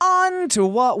to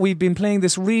what we've been playing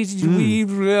this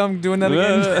I'm doing that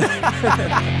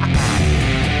again.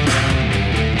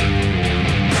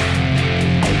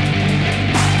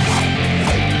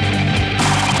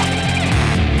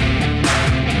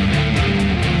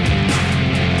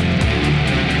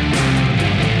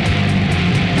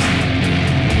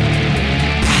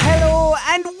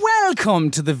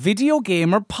 Welcome to the Video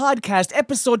Gamer Podcast,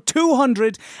 episode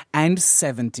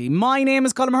 270. My name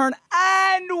is Colin Mahern,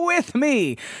 and with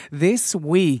me this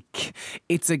week,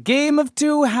 it's a game of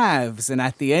two halves, and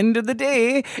at the end of the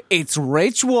day, it's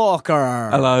Rich Walker.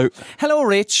 Hello. Hello,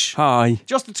 Rich. Hi.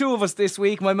 Just the two of us this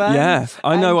week, my man. Yeah,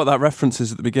 I know what that reference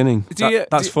is at the beginning.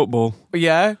 That's football.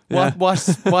 Yeah? Yeah.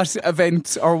 What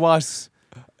event or what?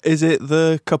 Is it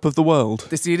the Cup of the World?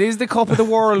 It is the Cup of the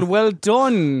World. Well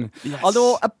done. Yes.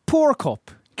 Although a poor cup.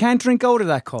 Can't drink out of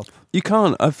that cup. You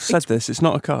can't. I've said this. It's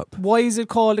not a cup. Why is it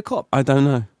called a cup? I don't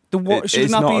know. Should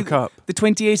it's not not be a cup. The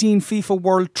 2018 FIFA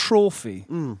World Trophy.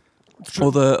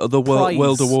 Or the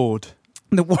World Award.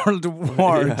 The World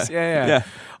Awards. Yeah.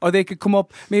 Or they could come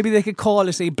up, maybe they could call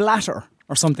it a blatter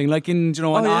or something, like in, an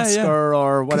Oscar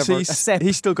or whatever.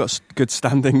 He's still got good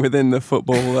standing within the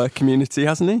football community,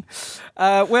 hasn't he?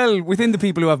 Well, within the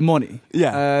people who have money.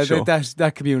 Yeah, sure.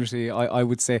 That community, I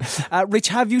would say. Rich,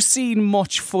 have you seen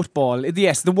much football?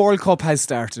 Yes, the World Cup has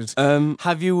started.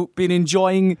 Have you been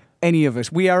enjoying any of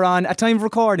it? We are on, at time of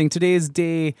recording, today is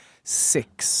day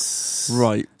 6.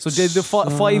 Right. So the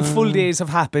 5 full days have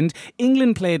happened.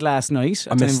 England played last night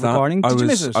at time of recording. Did you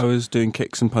miss it? I was doing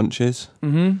kicks and punches.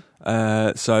 Mm-hmm.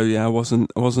 So yeah, I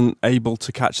wasn't able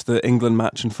to catch the England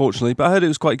match, unfortunately, but I heard it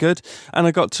was quite good, and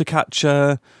I got to catch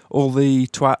all the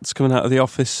twats coming out of the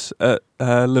office at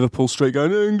Liverpool Street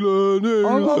going England.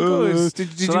 Oh, good.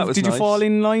 Did you fall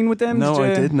in line with them? No,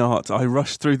 I did not. I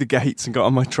rushed through the gates and got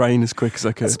on my train as quick as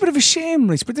I could. It's a bit of a shame,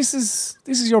 Rich, but this is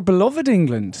your beloved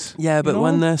England. Yeah, but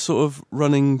when they're sort of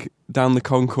running down the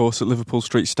concourse at Liverpool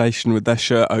Street Station with their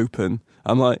shirt open,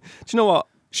 I'm like, do you know what?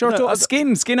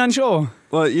 Skin on show.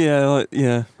 Well, yeah,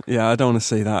 I don't want to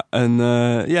see that, and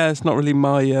it's not really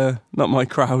not my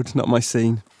crowd, not my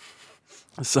scene.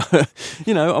 So,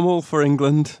 I'm all for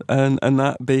England and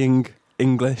that being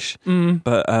English,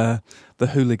 but the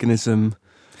hooliganism.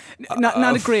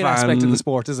 Not a great aspect of the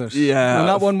sport, is it? Yeah,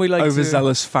 not one we like.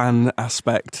 Overzealous fan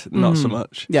aspect, not so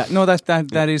much. Yeah, no,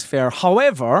 that is fair.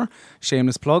 However,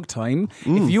 shameless plug time.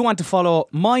 If you want to follow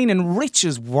mine and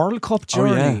Rich's World Cup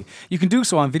journey, you can do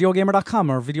so on videogamer.com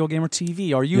or Videogamer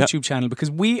TV or YouTube channel, because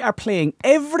we are playing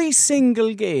every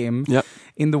single game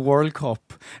in the World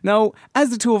Cup. Now,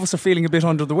 as the two of us are feeling a bit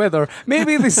under the weather,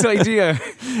 maybe this idea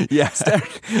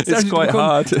it's quite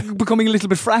hard. Becoming a little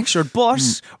bit fractured,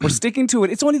 but we're sticking to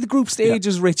it. It's only the group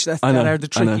stages, Rich, that are the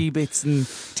tricky bits, and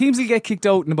teams will get kicked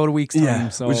out in about a week's time.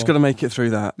 So we're just got to make it through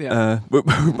that. We've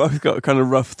both got kind of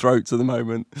rough throats at the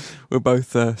moment. We're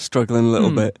both struggling a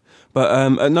little bit,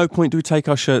 but at no point do we take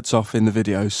our shirts off in the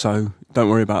videos, so don't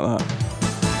worry about that.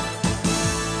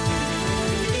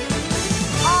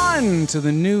 On to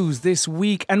the news this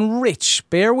week, and Rich,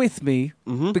 bear with me,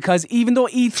 because even though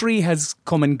E3 has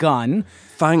come and gone,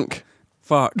 thank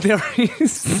fuck, there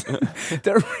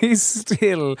is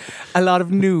still a lot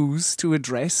of news to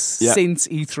address since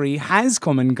E3 has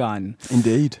come and gone.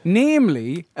 Indeed.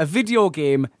 Namely, a video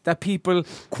game that people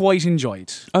quite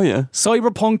enjoyed. Oh yeah.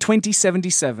 Cyberpunk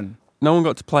 2077. No one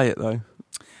got to play it though.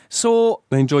 So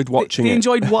they enjoyed watching it. They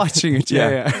enjoyed watching it,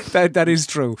 yeah. That is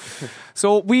true.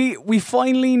 So we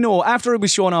finally know, after it was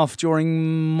shown off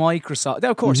during Microsoft,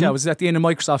 of course, it was at the end of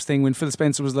Microsoft's thing when Phil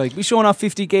Spencer was like, we shown off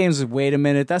 50 games. Wait a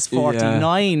minute, that's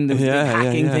 49. The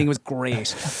hacking thing was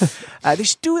great. They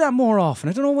should do that more often.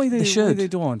 I don't know why they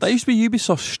don't. That used to be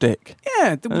Ubisoft's shtick.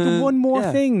 Yeah, the one more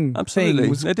thing. Absolutely.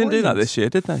 They didn't do that this year,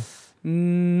 did they?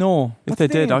 No. If they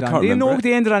did, I can't remember.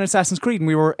 They ended on Assassin's Creed, and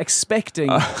we were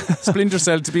expecting Splinter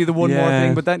Cell to be the one more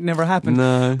thing, but that never happened.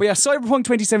 No. But yeah, Cyberpunk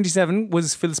 2077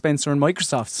 was Phil Spencer and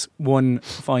Microsoft's one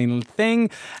final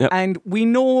thing. And we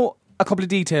know a couple of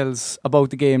details about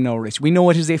the game now, Rich. We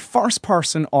know it is a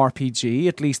first-person RPG.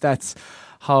 At least that's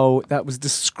how that was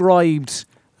described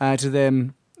to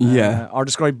them. Or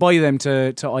described by them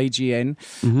to IGN.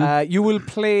 You will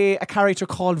play a character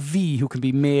called V, who can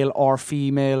be male or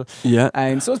female.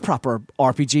 And so it's proper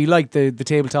RPG, like the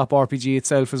tabletop RPG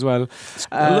itself as well. It's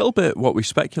a little bit what we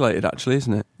speculated, actually,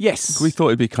 isn't it? Yes. We thought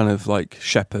it'd be kind of like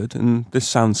Shepherd, and this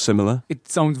sounds similar. It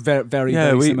sounds very, very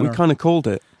similar. We kind of called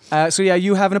it.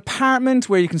 You have an apartment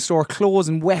where you can store clothes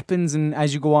and weapons, and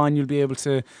as you go on, you'll be able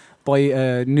to buy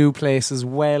a new place as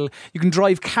well. You can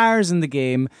drive cars in the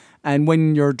game, And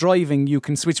when you're driving, you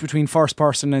can switch between first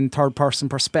person and third person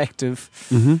perspective.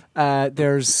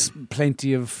 There's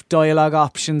plenty of dialogue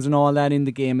options and all that in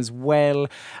the game as well.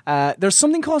 There's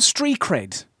something called Street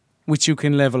Cred, which you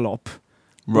can level up.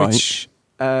 Right. Which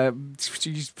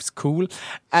it's cool.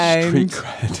 Street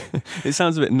Cred. It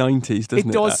sounds a bit 90s, doesn't it?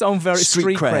 It does sound very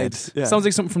Street Cred. Yeah. Sounds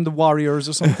like something from the Warriors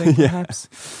or something, perhaps.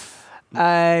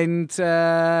 And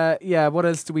what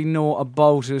else do we know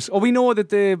about it? Oh, we know that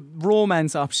the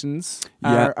romance options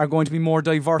are going to be more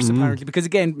diverse, apparently, because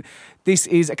again, this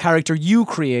is a character you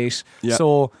create. Yeah.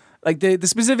 So, like the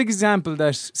specific example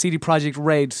that CD Projekt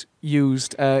Red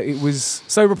used, it was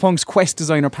Cyberpunk's quest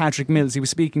designer Patrick Mills. He was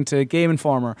speaking to Game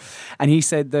Informer, and he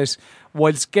said that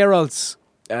whilst Geralt's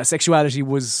sexuality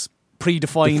was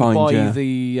predefined by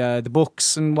the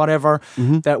books and whatever,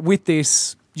 that with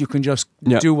this, you can just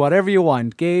do whatever you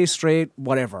want, gay, straight,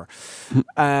 whatever.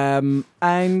 Does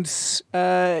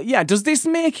this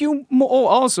make you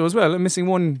also as well, I'm missing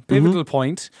one pivotal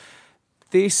point,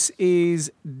 this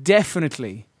is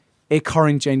definitely a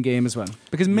current gen game as well,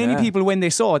 because many people, when they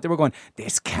saw it, they were going,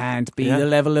 this can't be, the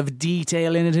level of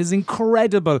detail in it is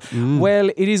incredible. Well,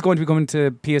 it is going to be coming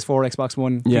to PS4, Xbox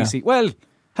One, PC. Well,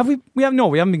 have we? We haven't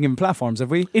been given platforms, have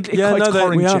we? We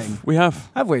have.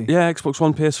 Have we? Yeah, Xbox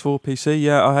One, PS4, PC.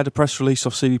 Yeah, I had a press release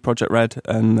off CD Projekt Red,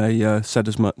 and they said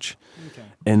as much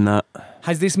in that.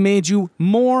 Has this made you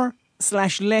more /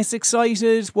 less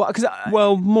excited?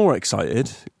 Well, more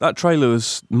excited. That trailer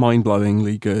was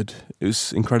mind-blowingly good. It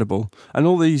was incredible. And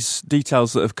all these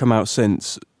details that have come out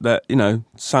since that,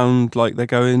 sound like they're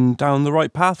going down the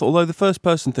right path, although the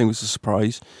first-person thing was a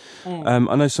surprise. I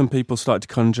know some people started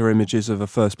to conjure images of a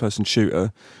first-person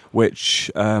shooter, which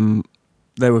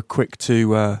they were quick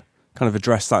to kind of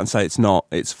address that and say it's not.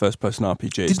 It's a first-person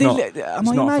RPG. Am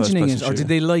I imagining it, or did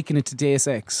they liken it to Deus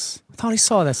Ex? I thought I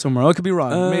saw that somewhere. I could be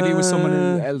wrong. Maybe it was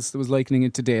someone else that was likening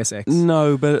it to Deus Ex.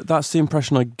 No, but that's the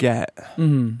impression I get.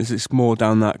 Is it's more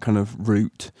down that kind of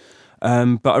route.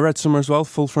 But I read somewhere as well,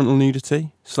 full frontal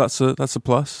nudity. So that's a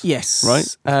plus. Yes.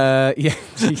 Right?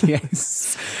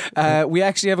 Yes. We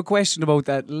actually have a question about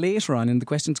that later on in the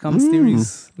questions, comments,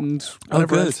 theories, and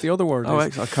whatever else the other word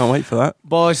is. I can't wait for that.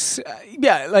 But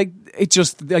it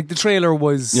just the trailer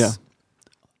was. Yeah.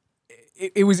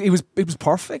 It was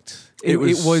perfect. It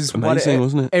was amazing,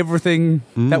 wasn't it? Everything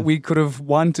that we could have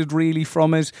wanted really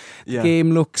from it. The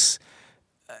game looks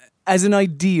as an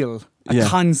ideal.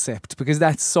 Concept, because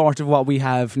that's sort of what we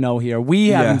have now here. We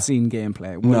haven't seen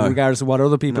gameplay, regardless of what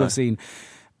other people have seen.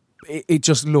 It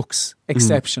just looks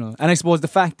exceptional. And I suppose the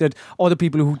fact that other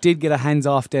people who did get a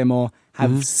hands-off demo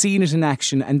have seen it in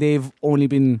action, and they've only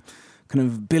been kind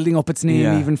of building up its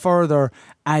name even further,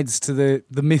 adds to the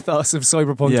mythos of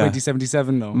Cyberpunk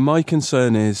 2077 now. My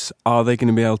concern is, are they going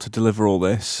to be able to deliver all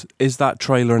this? Is that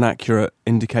trailer an accurate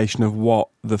indication of what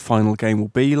the final game will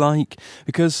be like?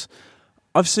 Because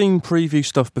I've seen preview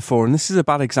stuff before, and this is a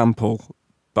bad example,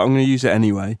 but I'm going to use it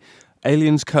anyway.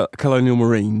 Aliens Colonial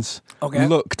Marines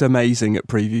looked amazing at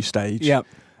preview stage. Yep.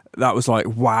 That was like,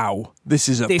 wow, this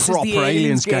is proper is the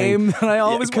Aliens game that I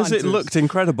always wanted. Because it looked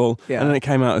incredible, and then it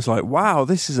came out as like, wow,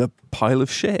 this is a pile of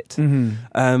shit.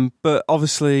 But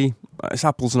obviously, it's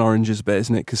apples and oranges a bit,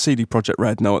 isn't it? Because CD Projekt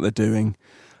Red know what they're doing.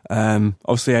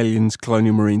 Obviously, Aliens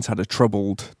Colonial Marines had a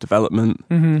troubled development.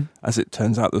 As it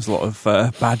turns out, there's a lot of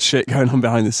bad shit going on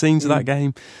behind the scenes of that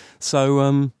game.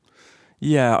 So,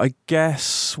 I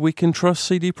guess we can trust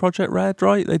CD Projekt Red,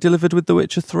 right? They delivered with The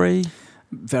Witcher 3.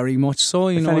 Very much so.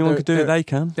 If anyone could do it, they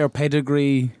can. Their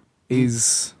pedigree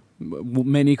is,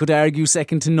 many could argue,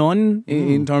 second to none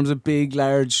in terms of big,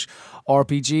 large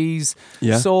RPGs.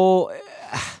 Yeah. So,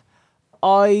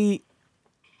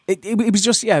 It was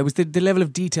just, it was the level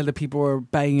of detail that people were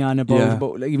banging on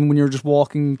about like, even when you're just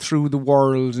walking through the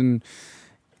world, and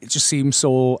it just seems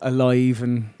so alive,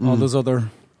 and all those other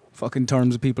fucking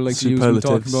terms that people like to use when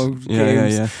talking about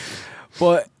games. Yeah.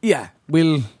 But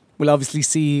we'll obviously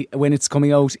see when it's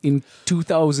coming out in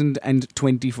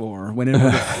 2024, whenever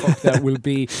the fuck that will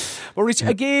be. But Rich,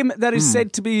 a game that is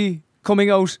said to be coming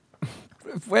out,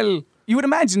 well, you would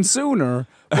imagine sooner,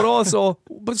 but also,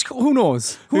 who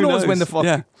knows? Who knows when the fuck?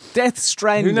 Yeah. Death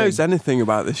Stranding. Who knows anything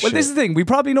about this shit? Well, this is the thing. We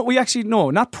probably know. We actually know.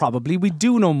 Not probably. We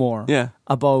do know more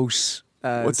about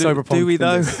Cyberpunk. Do we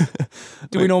though?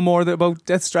 Do we know more about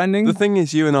Death Stranding? The thing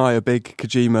is, you and I are big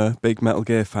Kojima, big Metal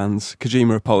Gear fans,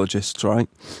 Kojima apologists, right?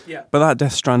 Yeah. But that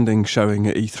Death Stranding showing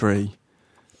at E3,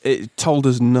 it told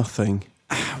us nothing.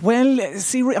 Well,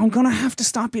 see, I'm going to have to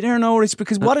stop you there now, Rich,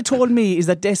 because what it told me is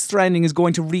that Death Stranding is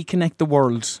going to reconnect the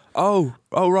world. Oh,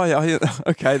 right.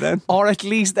 Okay, then. Or at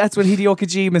least that's what Hideo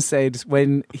Kojima said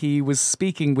when he was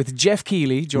speaking with Jeff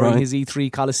Keighley during his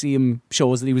E3 Coliseum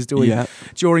shows that he was doing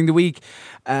during the week.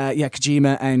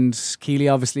 Kojima and Keighley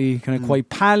obviously kind of quite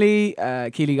pally.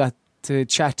 Keighley got to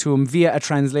chat to him via a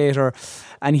translator,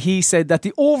 and he said that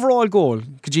the overall goal,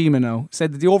 Kojima now,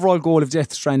 said that the overall goal of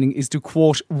Death Stranding is to,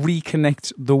 quote,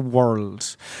 reconnect the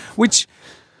world. Which...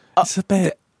 it's a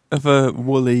bit of a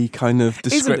woolly kind of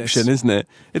description, isn't it?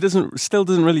 It still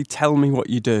doesn't really tell me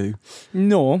what you do.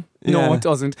 No, it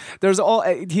doesn't.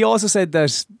 He also said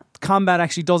that combat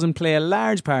actually doesn't play a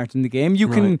large part in the game. You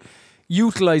can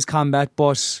utilise combat,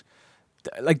 but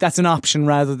like that's an option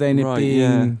rather than it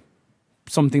being...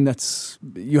 something that's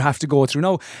you have to go through.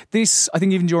 Now, this, I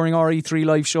think even during our E3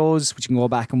 live shows, which you can go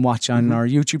back and watch on our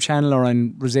YouTube channel or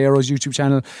on Rosero's YouTube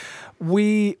channel,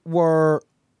 we were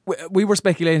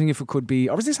speculating if it could be,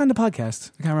 or was this on the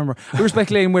podcast? I can't remember. We were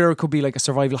speculating whether it could be like a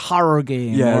survival horror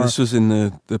game. Yeah, this was in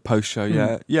the post show.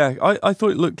 Yeah. I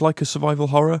thought it looked like a survival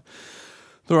horror.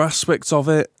 There are aspects of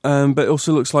it, but it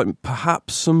also looks like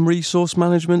perhaps some resource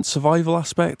management, survival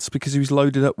aspects, because he was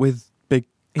loaded up with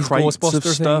his crates of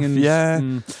stuff,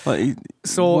 like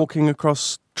walking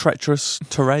across treacherous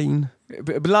terrain.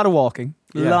 A lot of walking.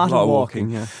 A lot of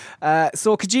walking.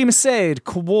 So Kojima said,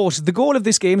 quote, "The goal of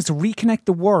this game is to reconnect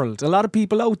the world. A lot of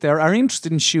people out there are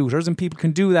interested in shooters and people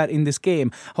can do that in this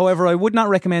game. However, I would not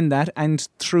recommend that, and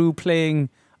through playing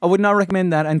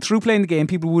the game,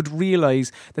 people would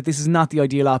realise that this is not the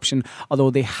ideal option,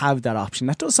 although they have that option."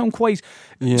 That does sound quite,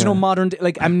 modern,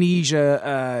 like Amnesia,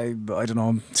 I don't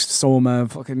know, Soma,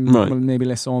 maybe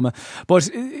less Soma. But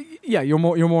you're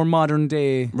more modern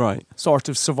day sort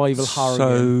of survival horror game.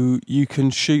 So you can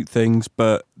shoot things,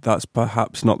 but that's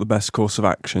perhaps not the best course of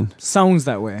action. Sounds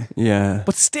that way. Yeah.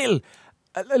 But still,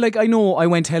 like I know I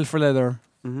went hell for leather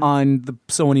on the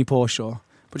Sony post show,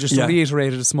 but just to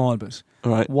reiterate it a small bit.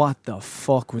 Right. What the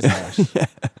fuck was that?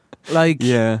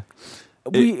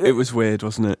 It was weird,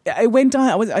 wasn't it? It went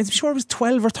on. I'm sure it was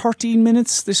 12 or 13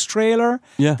 minutes, this trailer.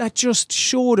 Yeah. That just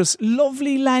showed us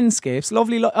lovely landscapes,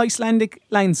 lovely Icelandic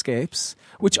landscapes,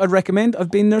 which I'd recommend.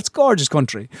 I've been there. It's a gorgeous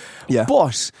country. Yeah.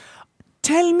 But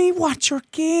tell me what your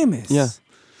game is. Yeah.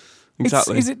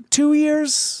 Exactly. Is it 2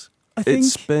 years, I think?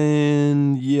 It's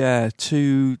been,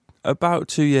 about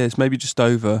 2 years, maybe just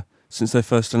over, since they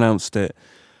first announced it.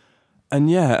 And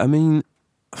I mean,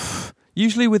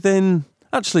 usually within...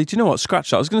 Actually, do you know what?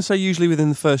 Scratch that. I was going to say usually within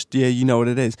the first year you know what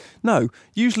it is. No,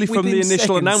 usually from the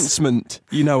initial announcement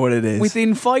you know what it is.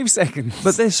 Within 5 seconds.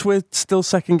 But this, we're still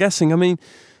second guessing. I mean...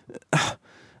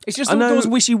 It's just those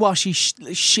wishy-washy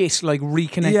shit like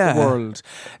reconnect the world.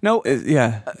 Now...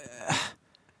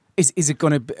 Is it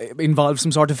going to involve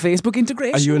some sort of Facebook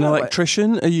integration? Are you an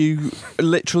electrician? Are you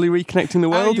literally reconnecting the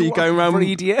world? Are you going around for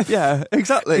EDF? Yeah,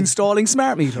 exactly. Installing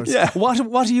smart meters. Yeah. What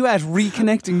are you at?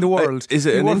 Reconnecting the world. Is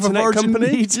it an internet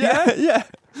company? Yeah.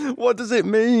 What does it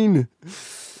mean?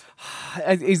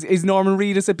 Is Norman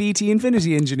Reedus a BT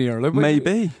Infinity engineer? Like,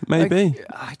 maybe.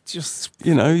 I just...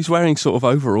 he's wearing sort of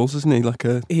overalls, isn't he?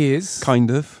 He is. Kind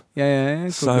of. Yeah.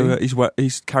 So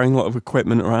he's carrying a lot of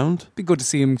equipment around. Be good to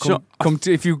see him come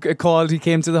to, if you called, he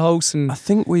came to the house and... I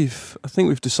think we've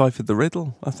deciphered the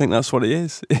riddle. I think that's what it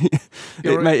is.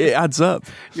 It adds up.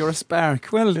 You're a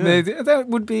spark. Well, that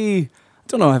would be... I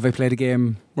don't know, have I played a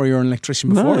game where you're an electrician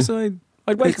before? No. So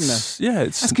I'd welcome that. Yeah,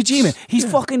 that's Kojima.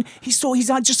 He's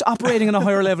not just operating on a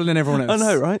higher level than everyone else. I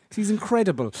know, right? He's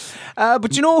incredible.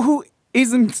 But you know who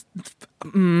isn't? Do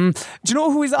you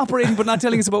know who is operating but not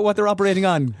telling us about what they're operating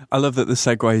on? I love that the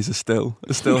segues are still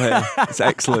here. It's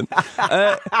excellent.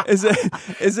 Is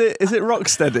it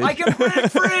Rocksteady? I can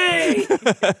break free.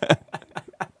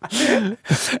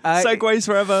 Segways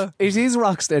forever. It is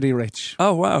Rocksteady, Rich.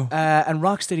 Oh wow! And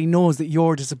Rocksteady knows that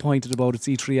you're disappointed about its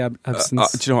E3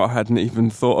 absence. Do you know what? I hadn't even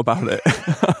thought about it.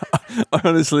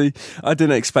 Honestly, I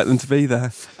didn't expect them to be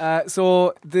there.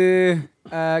 So the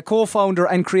co-founder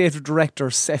and creative director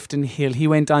Sefton Hill, he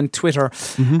went on Twitter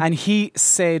and he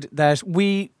said that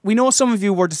we know some of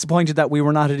you were disappointed that we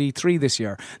were not at E3 this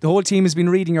year. The whole team has been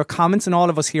reading your comments, and all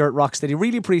of us here at Rocksteady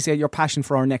really appreciate your passion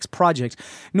for our next project.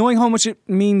 Knowing how much it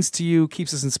means to you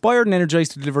keeps us inspired and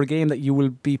energized to deliver a game that you will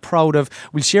be proud of.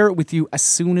 We'll share it with you as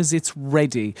soon as it's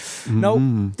ready.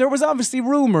 Now, there was obviously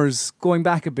rumours going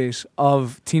back a bit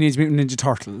of Teenage Mutant Ninja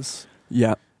Turtles.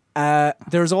 Yeah.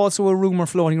 There's also a rumour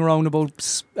floating around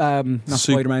about not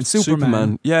Spider-Man,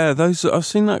 Superman. Yeah, those I've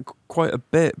seen that quite a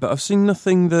bit, but I've seen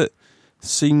nothing that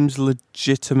seems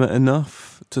legitimate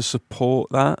enough to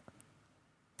support that.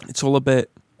 It's all a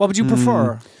bit What would you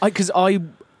prefer? Because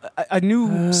a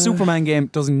new Superman game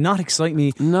does not excite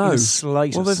me in the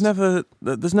slightest. Well,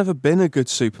 there's never been a good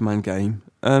Superman game,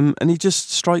 and he just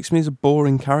strikes me as a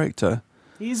boring character.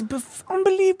 He's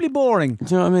unbelievably boring.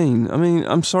 Do you know what I mean?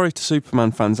 I'm sorry to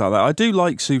Superman fans out there. I do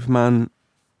like Superman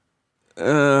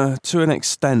to an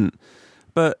extent,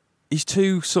 but he's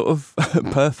too sort of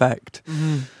perfect.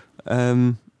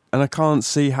 And I can't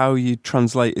see how you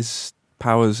translate his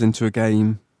powers into a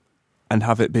game and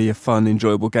have it be a fun,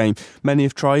 enjoyable game. Many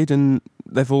have tried and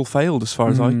they've all failed as far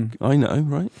as I know,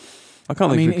 right? I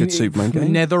can't think of a good Superman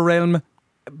game. NetherRealm,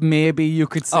 maybe you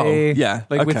could say,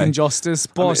 with Injustice,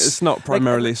 but it's not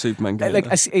primarily a Superman game. Like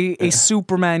a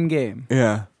Superman game.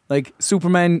 Yeah. Like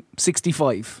Superman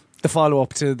 65, the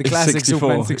follow-up to the classic 64.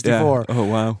 Superman 64. Yeah. Oh,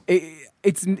 wow.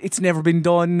 It's never been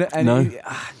done. And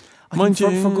Mind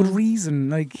you, for good reason.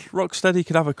 Like Rocksteady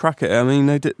could have a crack at it. I mean,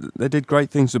 they did great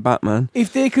things with Batman.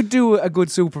 If they could do a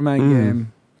good Superman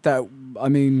game,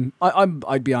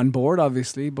 I'd be on board,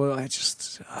 obviously. But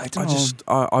I don't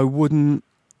know. I wouldn't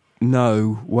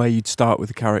know where you'd start with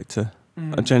the character.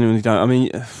 I genuinely don't. I mean,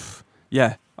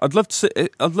 yeah, I'd love to see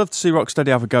Rocksteady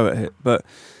have a go at it, but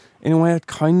in a way, I'd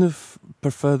kind of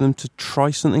prefer them to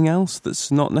try something else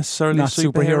that's not necessarily a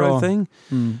superhero thing.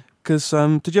 Because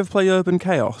did you ever play Urban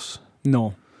Chaos?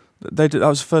 No. That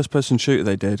was the first-person shooter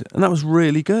they did, and that was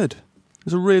really good. It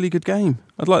was a really good game.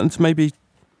 I'd like them to maybe,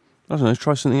 I don't know,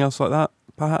 try something else like that,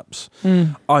 perhaps.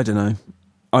 I don't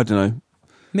know.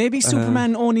 Maybe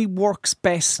Superman only works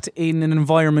best in an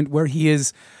environment where he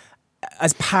is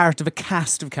as part of a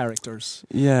cast of characters.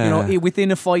 Yeah. You know,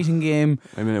 within a fighting game.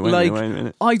 Wait a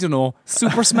minute. I don't know,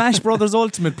 Super Smash Brothers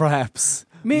Ultimate, perhaps.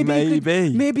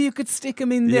 Maybe you could stick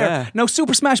him in there. Yeah. Now,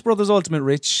 Super Smash Brothers Ultimate,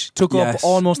 Rich, took up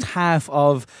almost half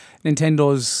of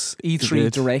Nintendo's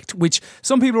E3 Direct, which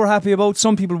some people were happy about,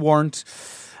 some people weren't.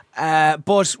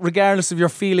 But regardless of your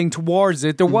feeling towards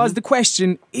it, there was the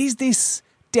question, is this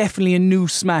definitely a new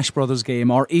Smash Brothers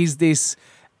game, or is this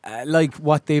like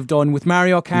what they've done with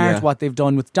Mario Kart, what they've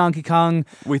done with Donkey Kong?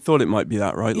 We thought it might be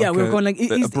that, right? Yeah, we were going like, is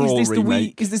this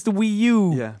the Wii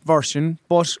U version,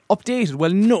 but updated? Well,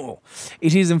 no.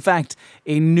 It is, in fact,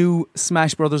 a new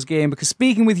Smash Brothers game, because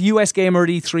speaking with US Gamer at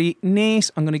E3, Nate,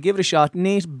 I'm going to give it a shot,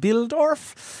 Nate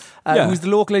Bildorf, who's the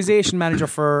localization manager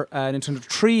for Nintendo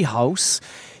Treehouse,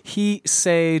 he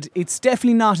said it's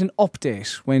definitely not an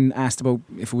update when asked about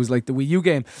if it was like the Wii U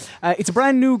game. It's a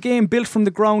brand new game built from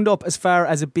the ground up as far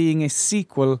as it being a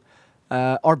sequel,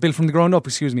 or built from the ground up,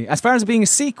 excuse me. As far as it being a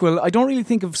sequel, I don't really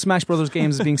think of Smash Brothers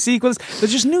games as being sequels. They're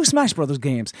just new Smash Brothers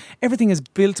games. Everything is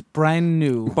built brand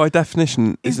new. By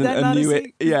definition, isn't a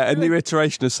new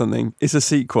iteration of something is a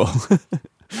sequel.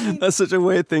 That's such a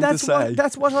weird thing to say.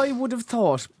 That's what I would have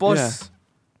thought, but...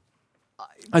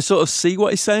 I sort of see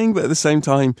what he's saying, but at the same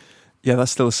time,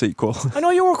 that's still a sequel. I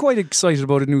know you were quite excited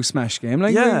about a new Smash game.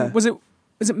 Like, was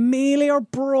it Melee or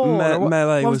Brawl?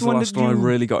 Melee was the last one I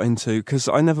really got into, because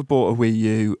I never bought a Wii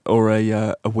U or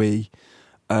a Wii.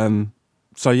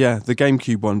 So the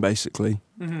GameCube one, basically.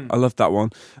 I loved that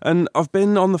one. And I've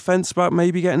been on the fence about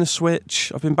maybe getting a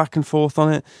Switch. I've been back and forth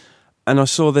on it. And I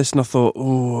saw this and I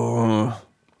thought,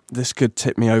 this could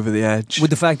tip me over the edge. With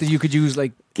the fact that you could use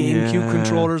like GameCube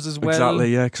controllers as well.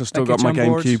 Exactly, because I've still got my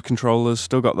GameCube controllers,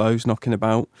 still got those knocking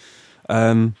about.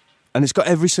 And it's got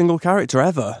every single character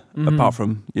ever, apart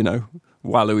from,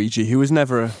 Waluigi, who was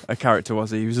never a character,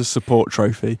 was he? He was a support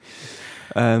trophy.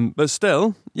 But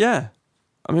still, I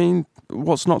mean,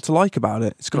 what's not to like about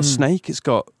it? It's got Snake, it's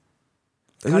got...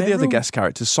 Who are the other guest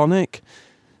characters? Sonic...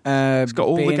 it's got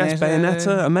all the guests.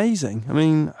 Bayonetta, amazing. I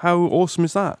mean, how awesome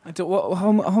is that?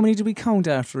 How many did we count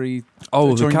after the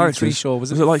characters? Show?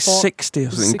 Was it like 60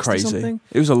 or something crazy?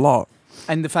 It was a lot.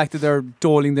 And the fact that they're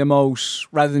doling them out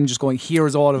rather than just going,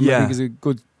 here's all of them, I think is a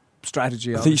good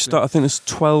strategy. I think there's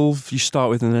 12 you start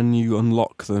with, and then you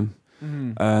unlock them.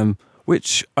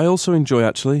 Which I also enjoy,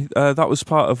 actually. That was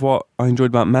part of what I enjoyed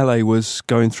about Melee, was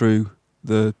going through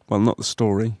not the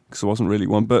story, because there wasn't really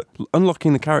one, but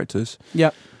unlocking the characters. Yeah.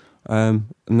 And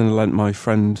then I lent my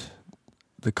friend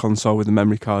the console with the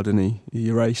memory card, and he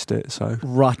erased it. So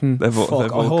rotten. They've all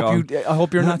gone. I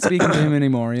hope you're not speaking to him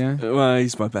anymore. Yeah. Well,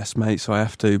 he's my best mate, so I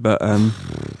have to. But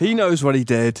he knows what he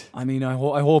did. I mean, I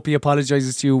hope he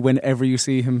apologises to you whenever you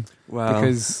see him. Well,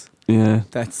 because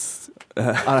that's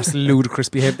ludicrous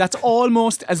behaviour. That's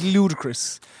almost as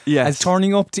ludicrous as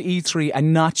turning up to E3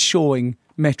 and not showing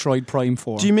Metroid Prime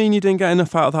 4. Do you mean you didn't get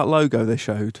enough out of that logo they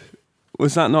showed?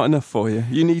 Was that not enough for you?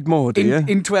 You need more, do you?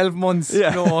 In 12 months,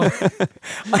 no.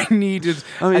 I needed.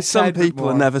 Some people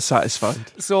are never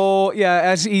satisfied. So,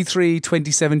 at E3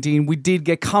 2017, we did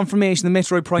get confirmation the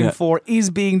Metroid Prime 4 is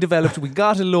being developed. We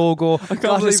got a logo. I can't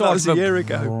believe that was a year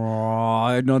ago.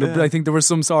 I think there was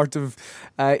some sort of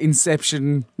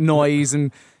Inception noise,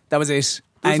 and that was it. Was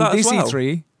and this well?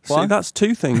 E3. See, that's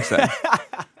two things then.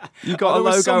 You got a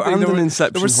logo and an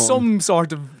Inception There was some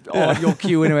sort of audio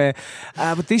cue anyway.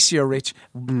 But this year, Rich,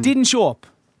 didn't show up.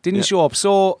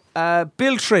 So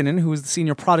Bill Trinan, who is the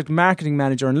Senior Product Marketing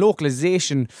Manager and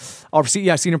Localization,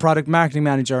 Senior Product Marketing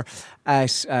Manager at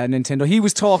Nintendo, he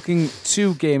was talking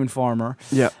to Game Informer.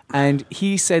 Yeah. And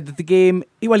he said that the game,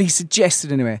 he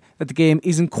suggested anyway, that the game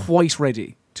isn't quite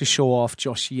ready to show off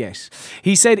just yet.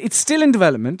 He said it's still in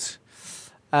development.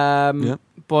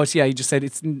 But he just said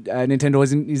it's Nintendo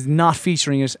is not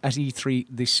featuring it at E3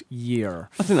 this year.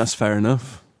 I think that's fair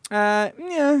enough.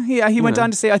 He went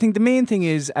on to say, I think the main thing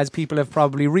is, as people have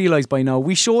probably realised by now,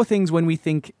 we show things when we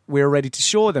think we're ready to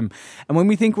show them. And when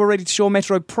we think we're ready to show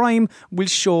Metroid Prime, we'll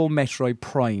show Metroid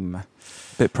Prime.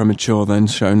 Bit premature then,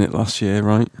 showing it last year,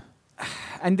 right?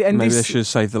 And maybe they should have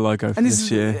saved the logo for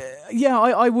this year.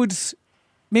 I would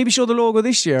maybe show the logo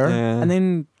this year, and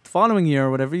then following year or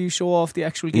whatever, you show off the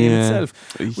actual game itself,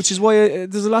 which is why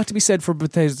there's a lot to be said for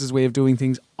Bethesda's way of doing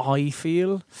things, I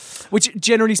feel, which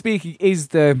generally speaking is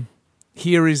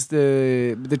here is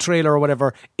the trailer or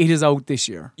whatever, it is out this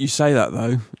year. You say that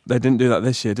though, they didn't do that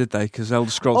this year, did they? Because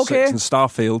Elder Scrolls 6 and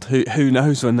Starfield, who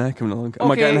knows when they're coming along? Am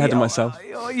I getting ahead of myself?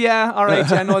 Yeah, alright,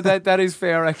 no, that is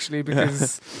fair actually,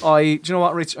 because do you know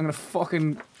what, Rich, I'm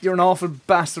going to you're an awful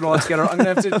bastard altogether. I'm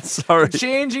going to have to... Sorry.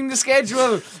 Changing the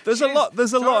schedule. There's a lot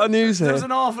of news here. There's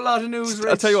an awful lot of news, Rich.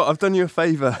 I'll tell you what, I've done you a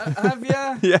favour. Have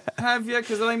you? Yeah. Have you?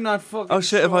 Because I'm not fucking... Oh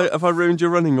shit, have I ruined your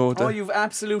running order? Oh, you've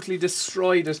absolutely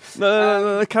destroyed it.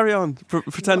 No, carry on.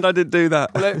 Pretend I didn't do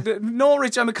that. No,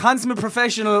 Rich, I'm a consummate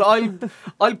professional.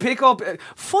 I'll pick up...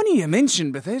 Funny you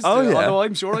mentioned Bethesda. Oh, yeah. Although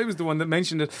I'm sure I was the one that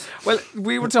mentioned it. Well,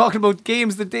 we were talking about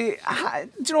games that do you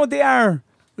know what they are?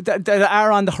 That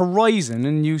are on the horizon,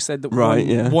 and you said that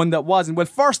one that wasn't. Well,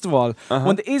 first of all,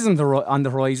 one that isn't on the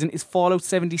horizon is Fallout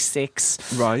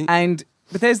 76. Right. And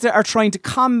Bethesda are trying to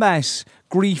combat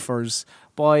griefers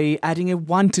by adding a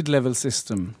wanted level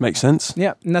system. Makes sense.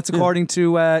 Yeah, and that's according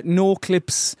to No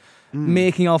Clips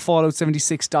making of Fallout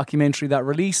 76 documentary that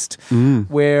released,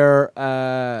 where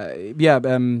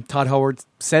Todd Howard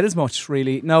said as much,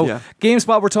 really. Now,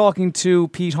 GameSpot were talking to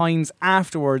Pete Hines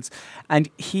afterwards, and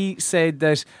he said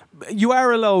that you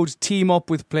are allowed to team up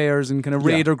with players and kind of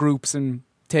raider groups and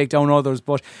take down others,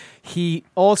 but he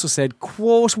also said,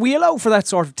 quote, we allow for that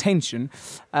sort of tension,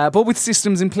 but with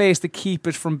systems in place to keep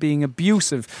it from being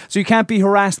abusive. So you can't be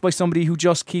harassed by somebody who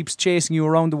just keeps chasing you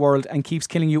around the world and keeps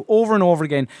killing you over and over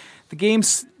again. The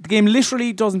game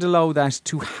literally doesn't allow that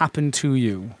to happen to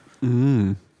you.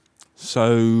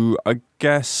 So I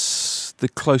guess the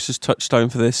closest touchstone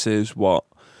for this is what?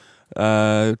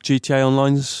 GTA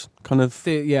Online's kind of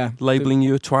labelling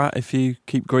you a twat if you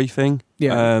keep griefing.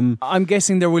 Yeah, I'm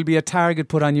guessing there will be a target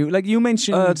put on you. Like you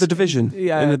mentioned... The Division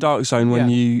in the Dark Zone when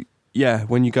you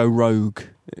go rogue.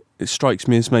 It strikes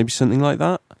me as maybe something like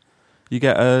that. You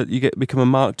become a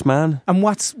marked man. And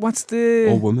what's the...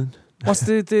 Or woman. What's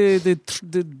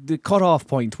the cut-off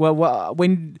point? Well,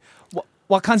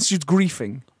 what constitutes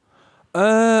griefing?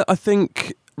 I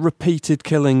think repeated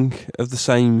killing of the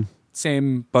same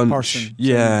bunch. Person.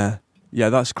 Yeah,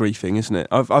 that's griefing, isn't it?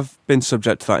 I've been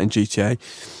subject to that in GTA,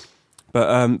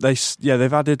 but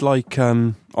they've added like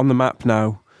on the map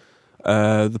now.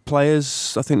 The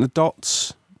players, I think the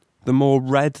dots, the more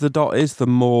red the dot is, the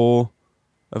more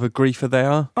of a griefer they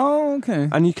are. Oh, okay.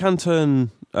 And you can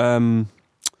turn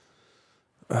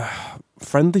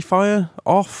friendly fire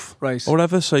off, right, or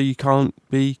whatever, so you can't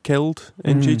be killed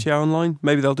in GTA Online.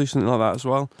 Maybe they'll do something like that as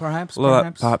well. Perhaps.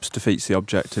 That perhaps defeats the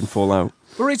object in Fallout.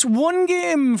 But it's one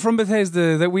game from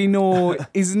Bethesda that we know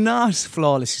is not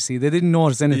flawless, you see. They didn't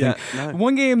notice anything. Yeah, no.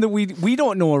 One game that we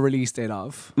don't know a release date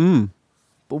of.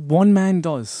 But one man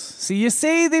does. See, you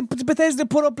say Bethesda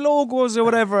put up logos or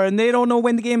whatever and they don't know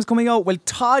when the game's coming out. Well,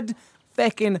 Todd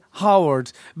feckin'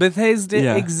 Howard, Bethesda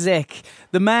exec,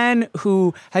 the man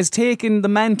who has taken the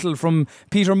mantle from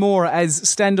Peter Moore as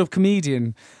stand-up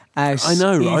comedian at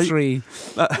E3.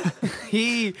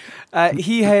 Right.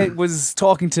 He was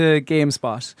talking to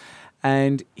GameSpot,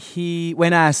 and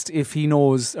when asked if he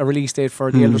knows a release date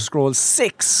for The Elder Scrolls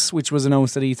 6, which was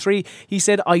announced at E3, he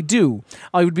said, I do.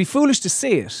 I would be foolish to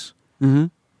say it. And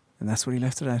that's what he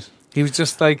left it at. He was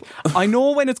just like, I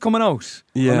know when it's coming out.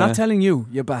 I'm not telling you,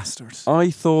 you bastard.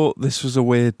 I thought this was a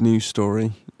weird news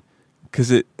story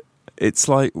because it's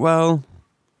like, well,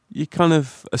 you kind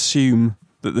of assume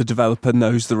that the developer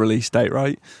knows the release date,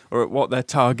 right? Or what they're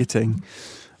targeting.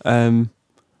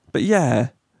 But yeah,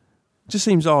 it just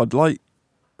seems odd. Like,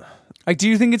 do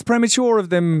you think it's premature of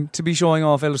them to be showing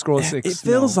off Elder Scrolls 6? It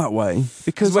feels that way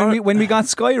because when we got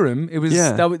Skyrim, it was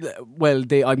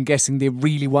I'm guessing they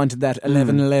really wanted that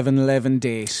 11/11/11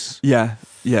 date. Yeah,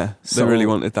 they really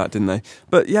wanted that, didn't they?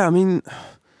 But yeah, I mean,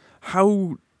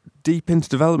 how deep into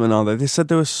development are they? They said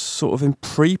they were sort of in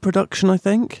pre-production, I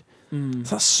think.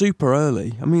 So that's super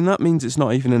early. I mean, that means it's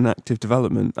not even in active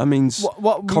development. That means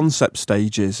concept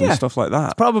stages and stuff like that.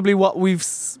 It's probably what we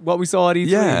saw at E3.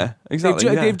 Yeah,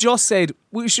 exactly. They've just said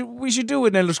we should do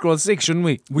an Elder Scrolls 6, shouldn't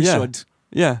we? We should.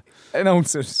 Yeah.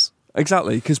 Announce it.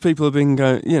 Exactly, because people have been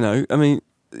going, I mean,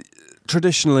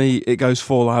 traditionally it goes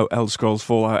Fallout, Elder Scrolls,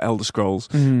 Fallout, Elder Scrolls,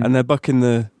 and they're bucking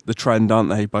the trend, aren't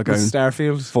they, by going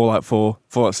Starfield, Fallout 4,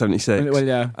 Fallout 76,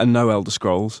 and no Elder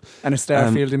Scrolls, and a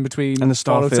Starfield in between, and a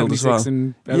Starfield Fallout 76 as well.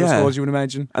 and Elder Scrolls, you would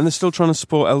imagine. And they're still trying to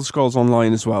support Elder Scrolls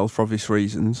Online as well for obvious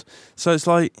reasons. So it's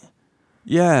like,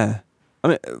 I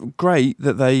mean, great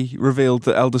that they revealed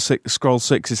that Elder Scrolls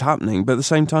 6 is happening, but at the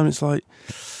same time, it's like,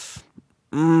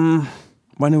 when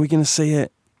are we going to see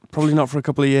it? Probably not for a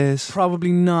couple of years.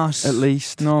 Probably not. At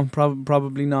least. No,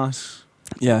 probably not.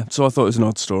 Yeah, so I thought it was an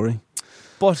odd story.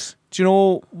 But do you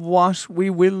know what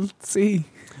we will see?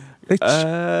 It's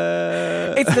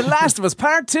The Last of Us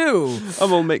Part 2.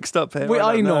 I'm all mixed up here.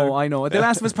 I know. The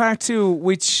Last of Us Part 2,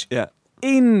 which... Yeah.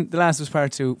 In The Last of Us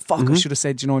Part 2, I should have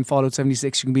said, in Fallout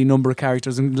 76 you can be a number of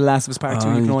characters. In The Last of Us Part 2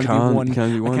 you can only be one. You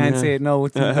can't be one. I can't say it, no.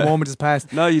 The moment has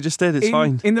passed. No, you just did, it's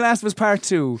fine. In The Last of Us Part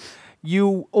 2,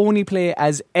 you only play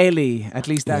as Ellie. At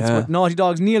least that's what Naughty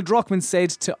Dog's Neil Druckmann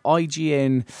said to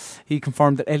IGN. He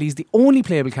confirmed that Ellie's the only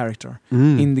playable character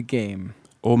in the game.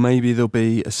 Or maybe there'll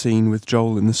be a scene with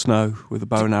Joel in the snow with a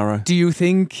bow and arrow. Do you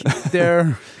think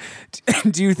they're...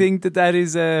 do you think that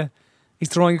is he's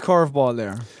throwing a curveball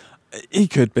there? He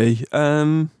could be.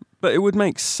 But it would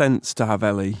make sense to have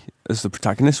Ellie as the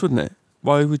protagonist, wouldn't it?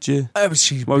 Why would you? Why would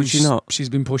she not? She's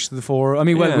been pushed to the fore. I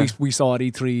mean, we saw at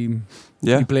E3.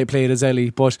 Yeah, he played as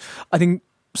Ellie, but I think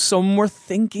some were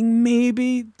thinking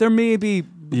maybe there may be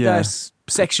that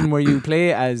section where you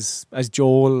play as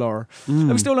Joel, or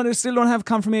we still don't have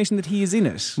confirmation that he is in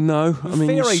it. No, I mean,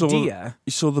 fair idea.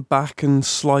 You saw the back and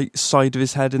slight side of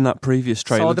his head in that previous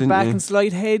trailer. Saw the didn't back you? And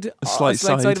slight head, slight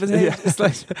side of his head,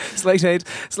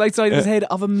 slight side of his head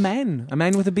of a man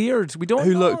with a beard. We don't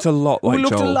who know. looked a lot like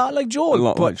Joel. A lot like Joel. A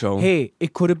lot like Joel. Hey,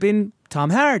 it could have been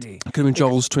Tom Hardy. It could have been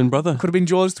Joel's twin brother. Could have been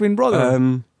Joel's twin brother.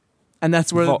 And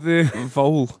that's where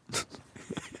Vole.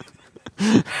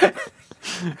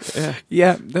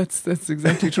 Yeah, that's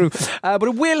exactly true. But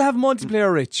it will have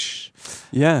multiplayer, Rich.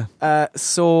 Yeah.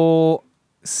 So,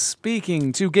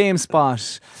 speaking to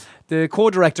GameSpot, the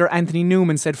co-director Anthony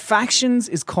Newman said Factions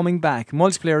is coming back.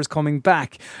 Multiplayer is coming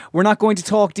back. We're not going to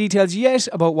talk details yet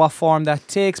about what form that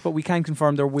takes, but we can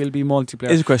confirm there will be multiplayer.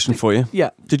 Here's a question for you. Yeah.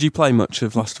 Did you play much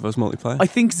of Last of Us multiplayer? I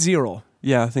think 0.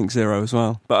 Yeah, I think 0 as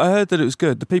well. But I heard that it was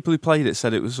good. The people who played it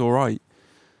said it was all right.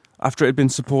 After it had been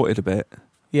supported a bit,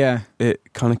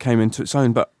 it kind of came into its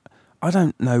own. But I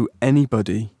don't know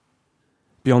anybody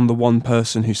beyond the one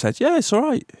person who said, yeah, it's all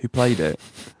right, who played it.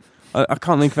 I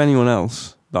can't think of anyone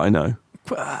else that I know.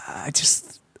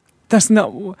 That's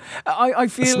not... I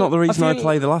feel... That's not the reason I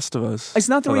play The Last of Us. It's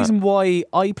not the reason why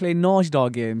I play Naughty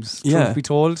Dog games, truth be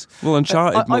told. Well,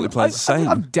 Uncharted multiplayer is the same.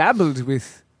 I've dabbled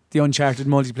with the Uncharted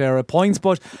multiplayer at points,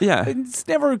 but it's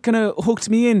never kind of hooked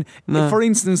me in. No. For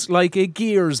instance, like a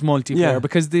Gears multiplayer,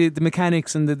 because the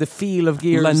mechanics and the feel of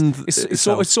Gears is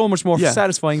so much more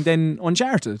satisfying than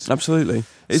Uncharted. Absolutely.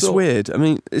 It's weird. I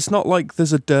mean, it's not like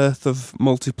there's a dearth of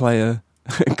multiplayer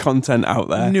content out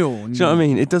there. No. Do you know what I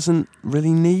mean? It doesn't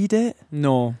really need it.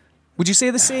 No. Would you say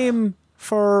the same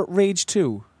for Rage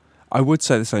 2? I would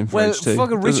say the same for Rage 2. Well,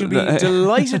 fucking Rich will be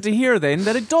delighted to hear then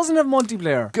that it doesn't have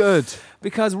multiplayer. Good.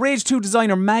 Because Rage 2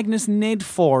 designer Magnus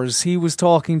Nedfors, he was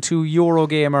talking to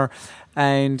Eurogamer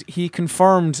and he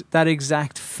confirmed that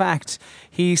exact fact.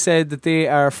 He said that they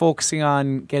are focusing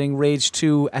on getting Rage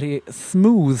 2 at a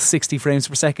smooth 60 frames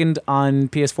per second on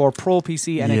PS4 Pro,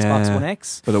 PC and Xbox One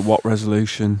X. But at what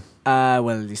resolution?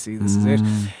 Well, you see, this is it.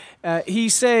 He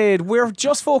said, we're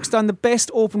just focused on the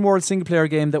best open world single player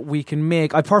game that we can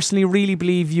make. I personally really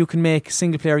believe you can make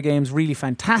single player games really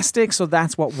fantastic, so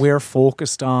that's what we're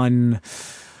focused on.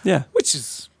 Yeah. Which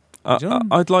is...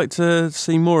 I'd like to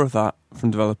see more of that from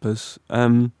developers.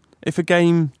 If a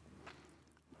game,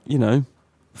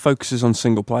 focuses on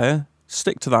single player,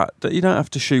 stick to that. You don't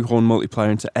have to shoehorn multiplayer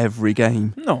into every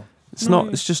game. No.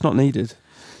 It's just not needed.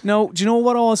 Now, do you know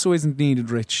what also isn't needed,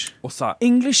 Rich? What's that?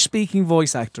 English-speaking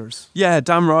voice actors. Yeah,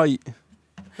 damn right.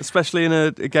 Especially in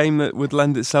a game that would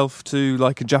lend itself to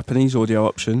like a Japanese audio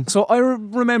option. So I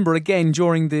remember again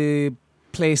during the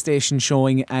PlayStation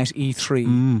showing at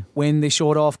E3 when they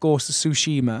showed off Ghost of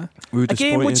Tsushima. We were a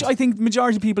game which I think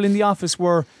majority of people in the office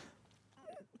were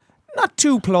not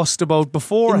too plussed about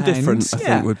beforehand. Indifferent, I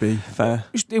think would be fair.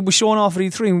 It was shown off at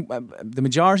E3 and the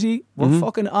majority were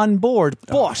fucking on board.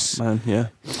 But man, yeah.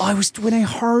 when I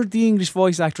heard the English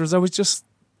voice actors, I was just,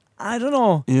 I don't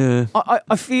know. Yeah.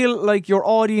 I feel like your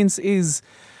audience is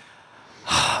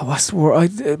what's the word? I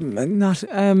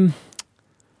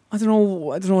don't know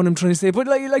what I'm trying to say, but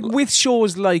like with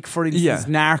shows like, for instance,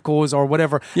 Narcos or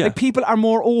whatever, like people are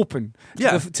more open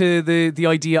to the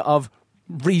idea of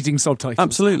reading subtitles.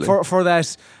 Absolutely. For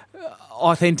that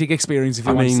authentic experience, if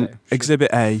you want to say.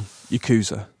 Exhibit A,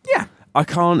 Yakuza. Yeah. I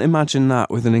can't imagine that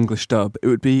with an English dub. It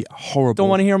would be horrible. Don't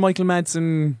want to hear Michael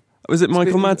Madsen. Was it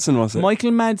Michael Madsen, was it?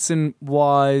 Michael Madsen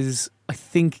was, I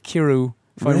think, Kiryu,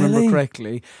 if I remember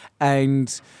correctly.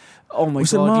 And, oh my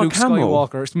God, Luke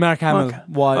Skywalker. Mark Hamill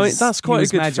was. I mean, that's quite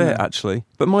a good fit, actually.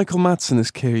 But Michael Madsen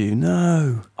as Kiryu,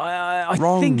 no. I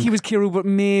think he was Kiryu, but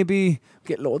maybe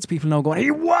get loads of people now going,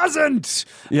 he wasn't!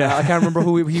 Yeah. I can't remember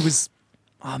who he was.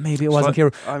 Oh, maybe it wasn't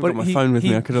Kiryu. I haven't got my phone with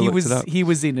me. I could have looked it up. He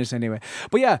was in it anyway.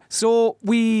 But yeah, so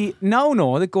we now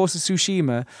know that Ghost of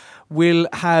Tsushima will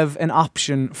have an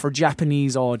option for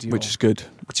Japanese audio. Which is good.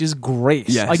 Which is great.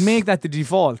 Yes. I'd make that the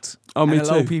default. Oh, me and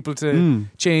allow too. people to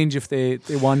change if they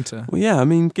want to. Well, yeah, I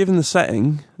mean, given the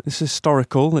setting, it's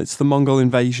historical, it's the Mongol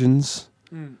invasions.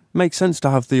 Makes sense to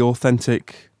have the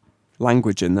authentic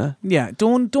language in there. Yeah,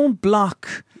 don't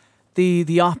block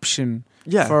the option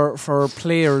for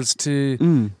players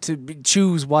to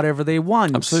choose whatever they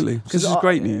want. Absolutely. This is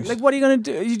great news. Like, what are you going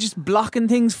to do? Are you just blocking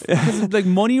things because of like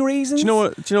money reasons? Do you know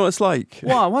what it's like?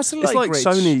 What? What's it like? It's like Rich?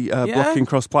 Sony blocking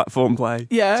cross-platform play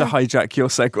to hijack your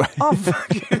segue. Oh,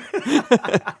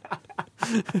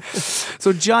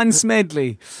 so John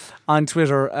Smedley on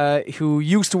Twitter, who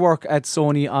used to work at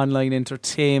Sony Online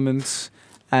Entertainment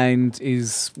and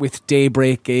is with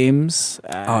Daybreak Games.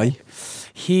 Aye.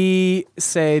 He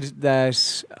said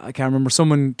that, I can't remember,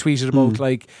 someone tweeted about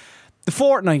like the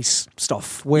Fortnite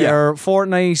stuff, where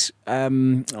Fortnite...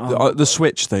 the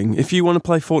Switch thing. If you want to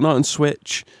play Fortnite on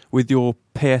Switch with your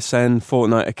PSN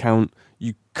Fortnite account,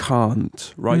 you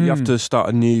can't, right? You have to start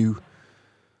a new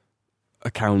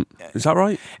account. Is that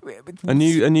right? A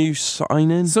new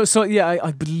sign-in? So yeah,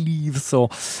 I believe so.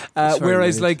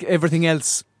 Whereas weird. Like everything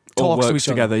else talks to each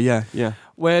together. other. Yeah.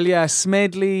 Well, yeah,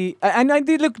 Smedley, and I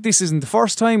did look. This isn't the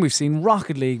first time we've seen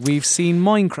Rocket League. We've seen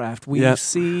Minecraft. We've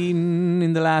seen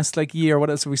in the last year.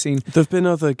 What else have we seen? There've been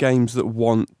other games that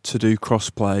want to do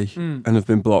crossplay and have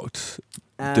been blocked.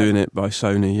 Doing it by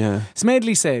Sony, yeah.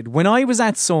 Smedley said, when I was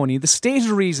at Sony, the stated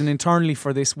reason internally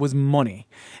for this was money.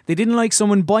 They didn't like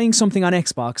someone buying something on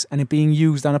Xbox and it being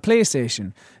used on a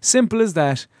PlayStation. Simple as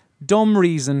that. Dumb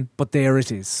reason, but there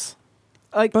it is.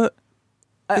 But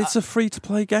it's a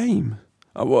free-to-play game.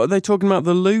 What are they talking about?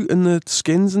 The loot and the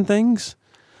skins and things?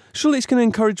 Surely it's going to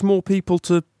encourage more people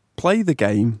to play the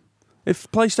game. If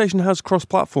PlayStation has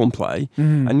cross-platform play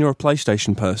and you're a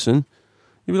PlayStation person,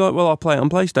 you'd be like, well, I'll play it on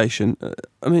PlayStation.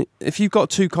 I mean, if you've got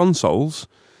two consoles,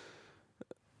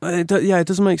 it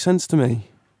doesn't make sense to me.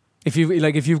 If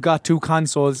you've got two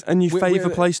consoles and you favour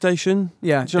PlayStation,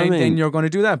 then you're going to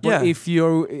do that. But if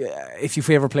you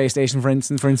favour PlayStation,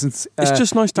 for instance, it's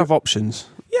just nice to have options.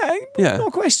 Yeah,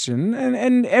 no question.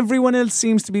 And everyone else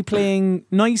seems to be playing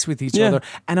nice with each other,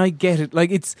 and I get it. Like,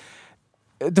 it's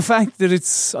the fact that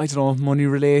it's, I don't know, money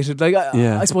related. Like,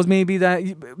 I suppose maybe that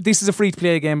this is a free to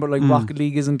play game, but like Rocket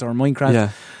League isn't, or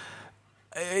Minecraft.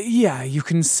 You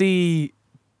can see.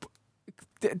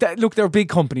 Look, they're big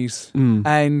companies,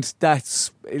 and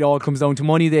it all comes down to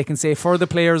money. They can say for the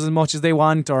players as much as they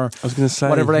want, or I was going to say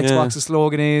whatever Xbox's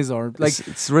slogan is, or like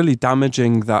it's really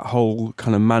damaging that whole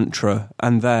kind of mantra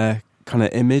and their kind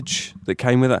of image that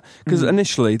came with that. Because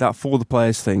initially, that for the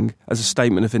players thing as a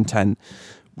statement of intent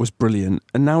was brilliant,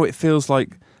 and now it feels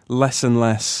like less and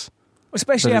less.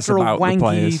 Especially after a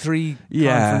wanky E3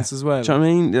 conference as well. Do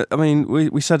you know what I mean?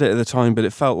 We said it at the time, but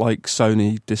it felt like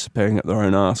Sony disappearing at their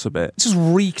own arse a bit. It just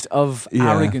reeked of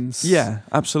arrogance. Yeah,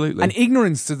 absolutely. And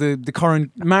ignorance to the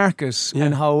current market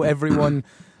and how everyone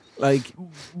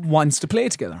wants to play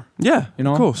together. Yeah,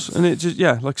 of course. And it just,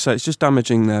 like I say, it's just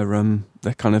damaging their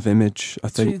kind of image, I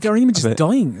think. Their image is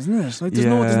dying, isn't it? Like,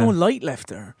 there's no light left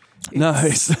there. No,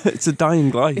 it's a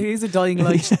Dying Light. It is a Dying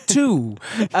Light 2.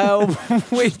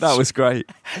 That was great.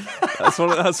 That's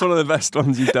one of the best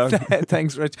ones you've done.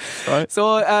 Thanks, Rich. Right.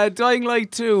 So, Dying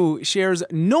Light 2 shares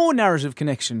no narrative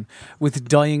connection with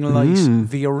Dying Light,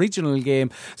 the original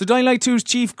game. So, Dying Light 2's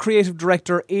chief creative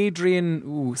director, Adrian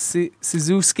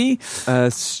Szewski.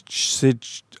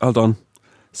 Hold on.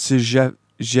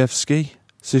 Szewski?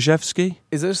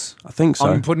 Is it? I think so.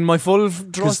 I'm putting my full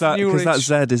trust in you, Rich. Because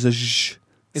that Z is a zh.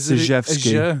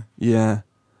 Szewski. Yeah.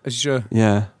 A zh.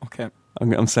 Yeah. Okay.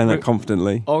 I'm saying that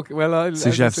confidently. Okay, well, I will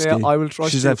trust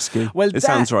Szewski. you. Well,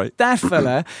 sounds right. That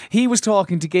fella, he was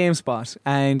talking to GameSpot,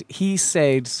 and he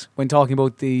said, when talking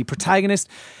about the protagonist,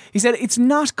 he said, it's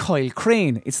not Kyle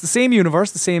Crane. It's the same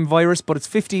universe, the same virus, but it's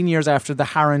 15 years after the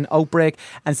Harran outbreak,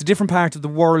 and it's a different part of the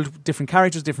world, different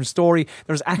characters, different story.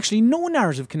 There's actually no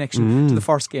narrative connection to the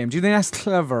first game. Do you think that's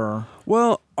clever?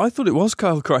 Well, I thought it was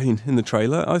Kyle Crane in the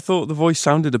trailer. I thought the voice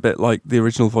sounded a bit like the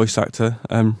original voice actor,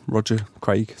 Roger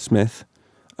Craig Smith.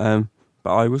 But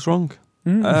I was wrong.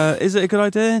 Is it a good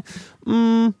idea?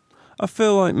 I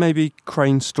feel like maybe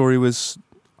Crane's story was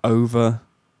over.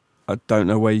 I don't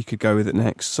know where you could go with it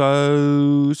next.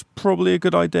 So it's probably a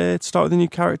good idea to start with a new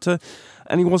character.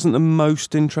 And he wasn't the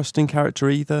most interesting character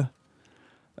either.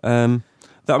 I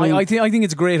think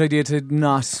it's a great idea to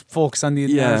not focus on the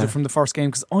narrative from the first game,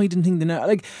 because I didn't think the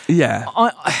narrative...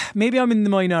 maybe I'm in the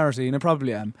minority, and I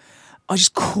probably am. I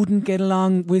just couldn't get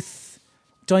along with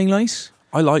Dying Light.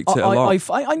 I liked it a lot.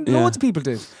 I loads of people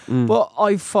did. But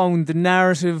I found the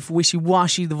narrative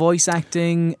wishy-washy, the voice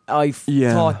acting. I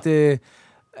thought there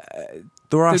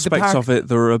were aspects of it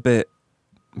that were a bit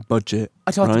budget.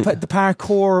 I thought the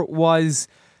parkour was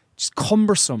just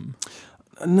cumbersome.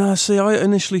 No, see, I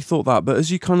initially thought that, but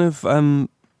as you kind of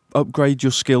upgrade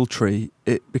your skill tree,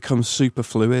 it becomes super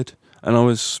fluid. And I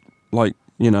was like,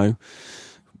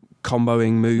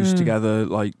 comboing moves together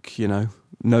like,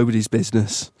 nobody's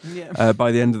business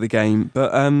by the end of the game.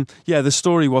 But the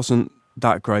story wasn't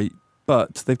that great.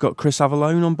 But they've got Chris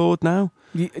Avellone on board now.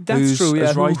 Yeah, that's true. Yeah,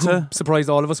 as writer, who surprised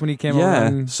all of us when he came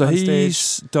on. So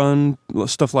he's done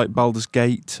stuff like Baldur's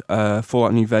Gate,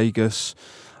 Fallout New Vegas,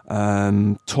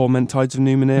 Torment Tides of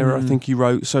Numenera. I think he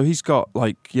wrote. So he's got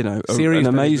an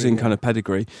amazing kind of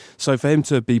pedigree. So for him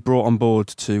to be brought on board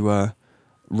to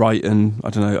write, and I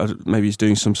don't know, maybe he's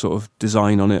doing some sort of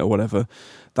design on it or whatever.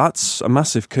 That's a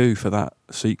massive coup for that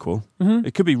sequel.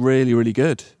 It could be really, really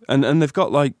good. And they've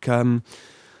got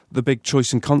the big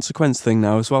choice and consequence thing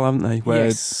now as well, haven't they? Where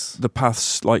the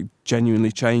paths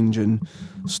genuinely change and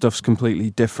stuff's completely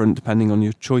different depending on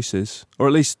your choices, or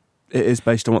at least it is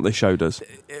based on what they showed us.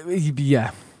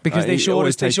 Yeah, because they showed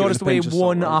us the way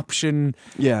one option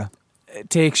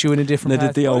takes you in a different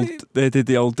path. They did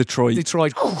the old Detroit.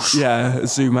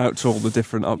 Zoom out to all the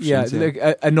different options. Like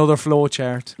another flow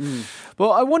chart. But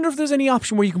I wonder if there's any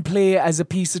option where you can play as a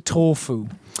piece of tofu.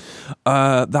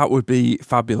 That would be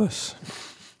fabulous.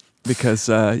 Because,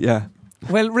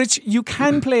 Well, Rich, you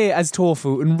can play as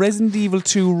Tofu in Resident Evil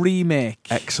 2 Remake.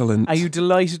 Excellent. Are you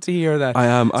delighted to hear that? I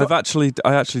am. So,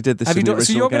 I actually did this in the original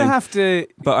So you're going to have to...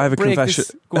 But I have a confession.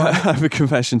 I have a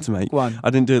confession to make. Go on. I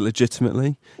didn't do it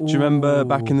legitimately. Do you remember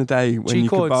back in the day when you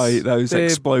could buy those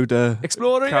Exploder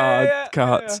carts?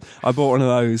 Yeah. I bought one of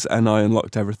those and I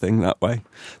unlocked everything that way.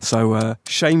 So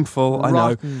shameful, Rotten. I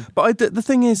know. But the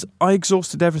thing is, I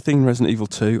exhausted everything in Resident Evil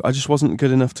 2. I just wasn't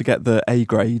good enough to get the A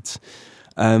grades.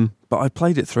 But I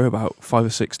played it through about 5 or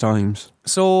 6 times.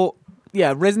 So,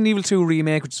 Resident Evil 2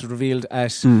 Remake, which is revealed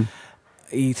at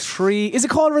E3. Is it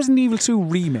called Resident Evil 2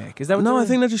 Remake? Is that what I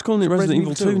think they're just calling it Resident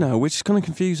Evil 2 now, which is kind of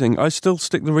confusing. I still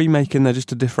stick the remake in there just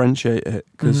to differentiate it,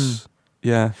 because...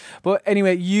 Yeah. But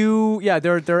anyway,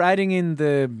 they're adding in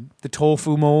the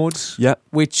tofu mode. Yeah.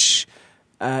 Which,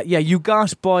 you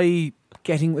got by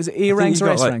getting, was it A ranks or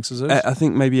S ranks, was it? I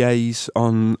think maybe A's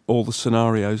on all the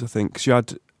scenarios, I think. Because you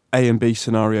had A and B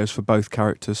scenarios for both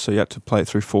characters, so you had to play it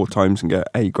through 4 times and get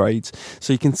A grades.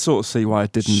 So you can sort of see why I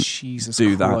didn't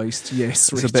do Christ, that.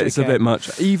 Yes, it's a bit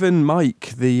much. Even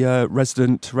Mike, the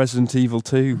Resident Evil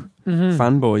 2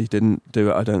 fanboy, didn't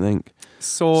do it, I don't think.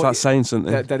 So that's saying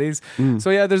something. That is. So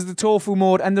there's the tofu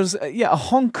mode, and there's a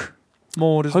hunk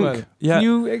mode as well. Yeah. Can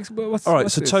you what's so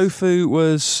this? Tofu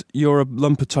was you're a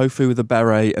lump of tofu with a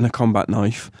beret and a combat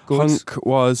knife. Good. Hunk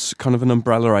was kind of an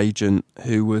umbrella agent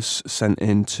who was sent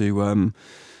in to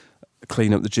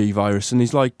clean up the G virus, and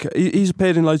he's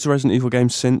appeared in loads of Resident Evil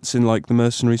games since, in the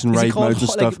mercenaries and raid modes and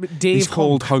stuff. He's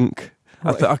called Hunk.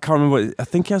 Right. I can't remember. I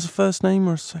think he has a first name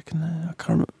or a second name. I can't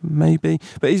remember. Maybe,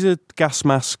 but he's a gas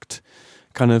masked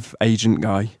kind of agent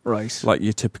guy, right? Like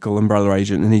your typical umbrella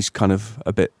agent, and he's kind of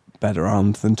a bit better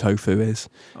armed than Tofu is,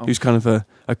 who's kind of a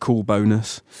cool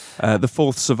bonus. The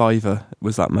fourth survivor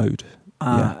was that mode.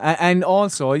 And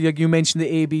also, you mentioned the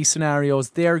A/B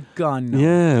scenarios. They're gone now.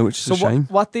 Yeah, which is a shame.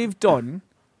 What they've done,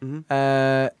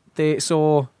 the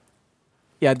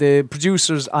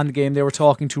producers on the game, they were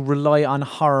talking to Rely on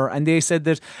Horror, and they said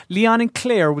that Leon and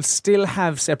Claire will still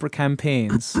have separate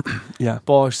campaigns.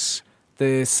 But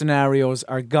the scenarios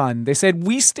are gone. They said,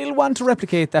 we still want to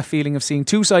replicate that feeling of seeing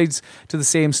two sides to the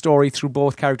same story through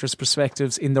both characters'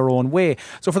 perspectives in their own way.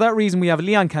 So for that reason, we have a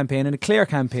Leon campaign and a Claire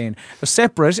campaign. They're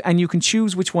separate, and you can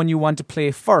choose which one you want to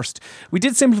play first. We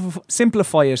did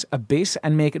simplify it a bit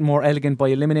and make it more elegant by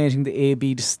eliminating the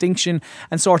A-B distinction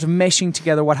and sort of meshing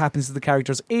together what happens to the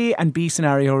characters' A and B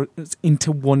scenarios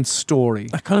into one story.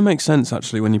 That kind of makes sense,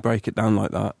 actually, when you break it down like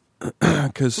that.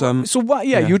 Because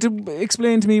you did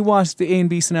explain to me what the A and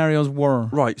B scenarios were.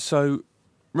 Right, so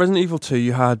Resident Evil 2,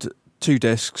 you had 2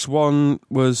 discs. One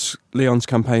was Leon's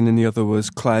campaign and the other was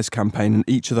Claire's campaign, and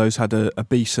each of those had a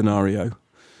B scenario.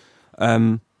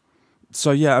 The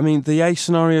A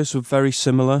scenarios were very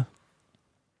similar.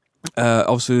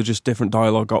 Obviously, they're just different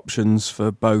dialogue options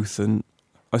for both, and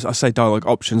I say dialogue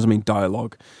options, I mean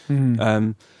dialogue. They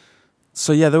were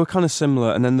kind of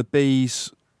similar, and then the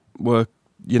Bs were,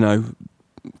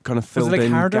 kind of filled in gaps. Was it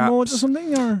like harder modes or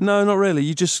something? Or? No, not really.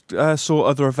 You just saw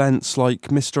other events like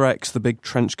Mr. X, the big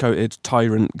trench-coated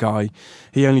tyrant guy.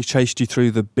 He only chased you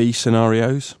through the B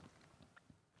scenarios.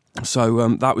 So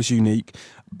that was unique.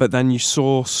 But then you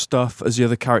saw stuff as the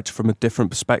other character from a different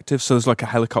perspective. So there's like a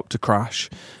helicopter crash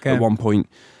at one point.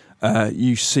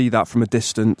 You see that from a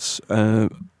distance in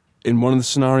one of the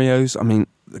scenarios. I mean,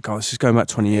 God, this is going back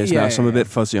 20 years now, so I'm a bit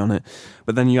fuzzy on it.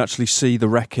 But then you actually see the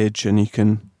wreckage and you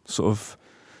can sort of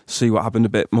see what happened a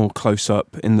bit more close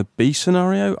up in the B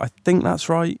scenario. I think that's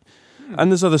right.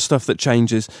 And there's other stuff that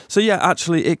changes. So yeah,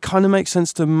 actually, it kind of makes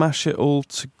sense to mash it all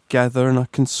together, and I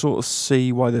can sort of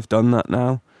see why they've done that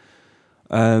now.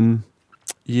 I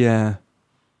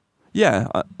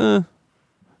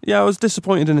was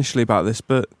disappointed initially about this,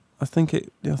 but I think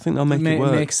they'll make it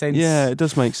work. It makes sense. Yeah, it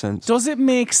does make sense. Does it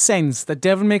make sense that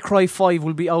Devil May Cry 5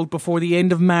 will be out before the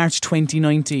end of March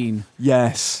 2019?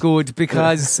 Yes. Good,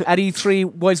 because at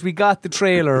E3, whilst we got the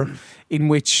trailer in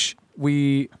which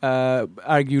we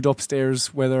argued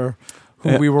upstairs whether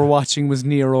who we were watching was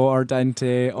Nero or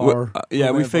Dante or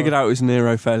we figured out it was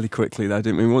Nero fairly quickly though,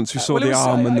 didn't we? Once we saw the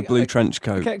arm and the blue trench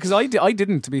coat. Because I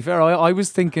didn't, to be fair. I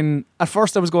was thinking, at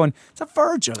first I was going, is that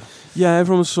Virgil? Yeah,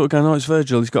 everyone was sort of going, oh, it's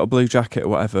Virgil, he's got a blue jacket or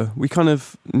whatever. We kind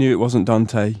of knew it wasn't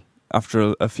Dante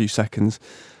after a few seconds.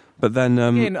 But then...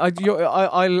 Again,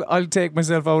 I'll take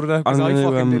myself out of that because I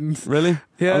fucking didn't. Really?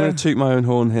 Yeah. I'm going to toot my own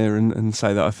horn here and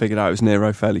say that I figured out it was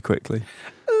Nero fairly quickly.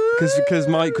 Because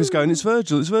Mike was going, it's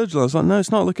Virgil. I was like, no, it's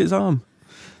not, look at his arm.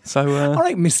 So, all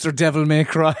right, Mr. Devil May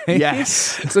Cry. Yes.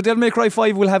 So Devil May Cry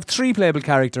 5 will have 3 playable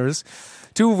characters,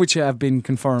 2 of which have been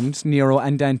confirmed, Nero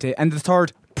and Dante, and the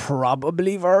third,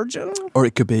 probably Virgil. Or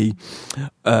it could be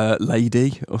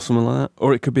Lady or something like that.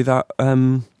 Or it could be that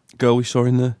girl we saw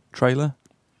in the trailer.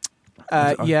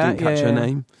 I didn't catch her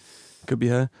name. Could be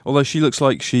her. Although she looks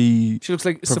like she looks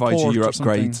like provides you your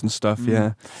upgrades and stuff,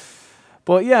 yeah.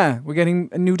 But yeah, we're getting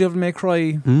a new Devil May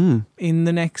Cry in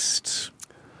the next,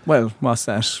 well, what's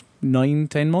that,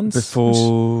 9-10 months?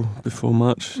 Before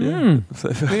March,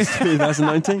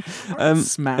 2019.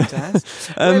 Smart ass.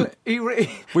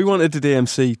 We wanted the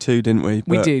DMC too, didn't we?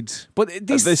 We did. But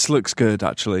this looks good,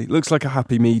 actually. Looks like a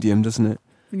happy medium, doesn't it?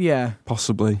 Yeah.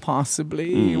 Possibly.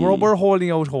 We're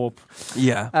holding out hope.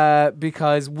 Yeah.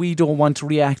 Because we don't want to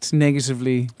react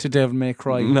negatively to Devil May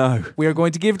Cry. No. We are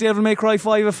going to give Devil May Cry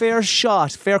 5 a fair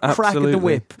shot, crack at the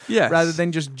whip. Yes. Rather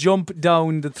than just jump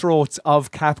down the throats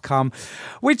of Capcom.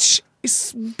 Which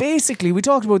is basically, we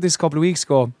talked about this a couple of weeks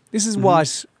ago. This is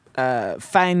what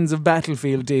fans of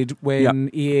Battlefield did when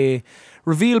EA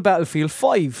revealed Battlefield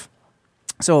 5.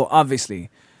 So obviously,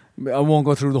 I won't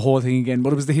go through the whole thing again,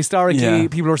 but it was the historically,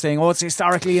 people are saying, oh, it's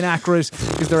historically inaccurate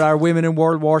because there are women in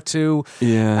World War II.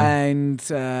 Yeah. And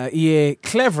EA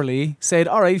cleverly said,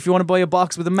 all right, if you want to buy a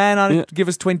box with a man on it, give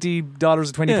us $20 or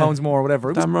 £20 more or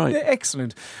whatever. It was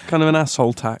excellent. Kind of an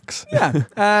asshole tax.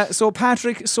 Yeah. So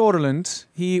Patrick Soderlund,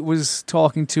 he was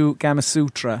talking to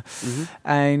Gamasutra,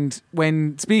 and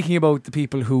when speaking about the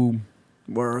people who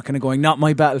were kind of going, not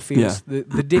my Battlefield, the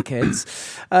dickheads.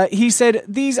 He said,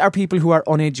 these are people who are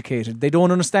uneducated. They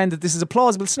don't understand that this is a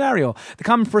plausible scenario. The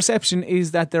common perception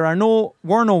is that there were no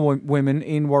women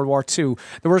in World War II.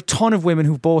 There were a ton of women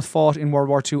who both fought in World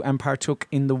War II and partook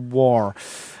in the war.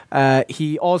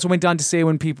 He also went on to say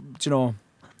when people,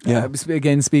 Yeah.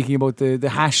 Again, speaking about the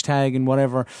hashtag and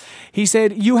whatever. He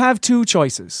said, you have two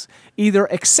choices. Either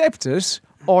accept it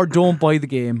or don't buy the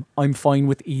game. I'm fine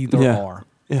with either or.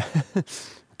 Yeah.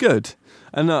 Good.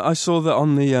 And I saw that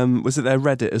on the, was it their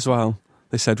Reddit as well?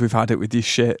 They said, we've had it with your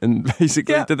shit. And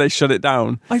basically, did they shut it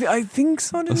down? I think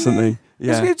so, didn't or something. They?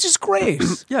 Yeah. It's just great.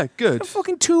 Yeah, good. They're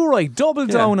fucking too right. Double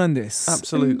down on this.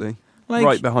 Absolutely.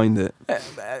 Right behind it.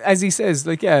 As he says,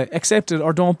 accept it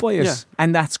or don't buy it. Yeah.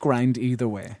 And that's grand either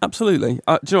way. Absolutely.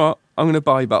 Do you know what? I'm going to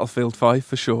buy Battlefield 5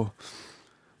 for sure.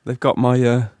 They've got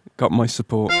my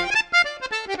support.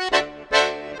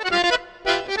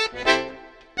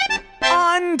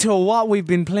 On to what we've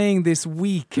been playing this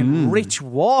week in Rich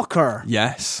Walker.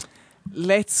 Yes.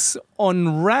 Let's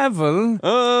unravel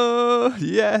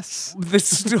yes, the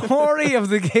story of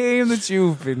the game that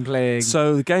you've been playing.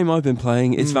 So the game I've been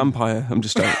playing is Vampire. I'm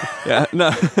just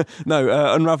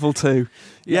Unravel 2.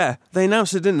 Yeah, they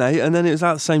announced it, didn't they? And then it was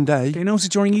out the same day. They announced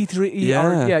it during E3,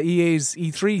 EA's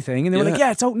E3 thing, and they were like,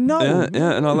 "Yeah, it's out now."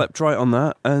 Yeah, and I leapt right on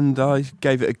that, and I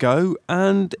gave it a go,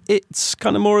 and it's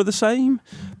kind of more of the same,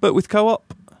 but with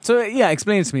co-op. So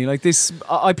explain it to me. Like this,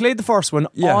 I played the first one.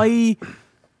 Yeah.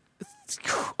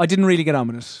 I didn't really get on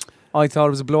with it. I thought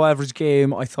it was a below average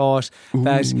game. I thought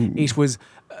that it was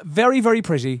very, very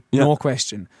pretty, no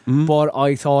question. But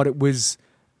I thought it was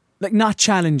not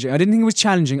challenging. I didn't think it was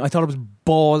challenging. I thought it was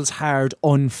balls hard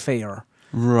unfair.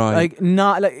 Right.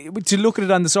 To look at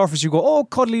it on the surface, you go, oh,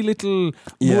 cuddly little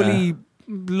woolly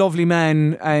lovely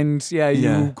man, and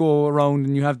you go around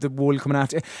and you have the wool coming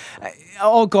after.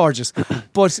 Oh, gorgeous.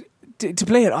 But to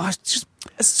play it,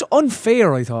 it's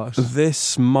unfair, I thought.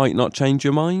 This might not change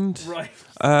your mind. Right.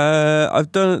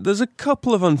 There's a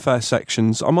couple of unfair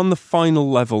sections. I'm on the final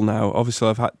level now.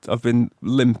 Obviously, I've been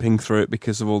limping through it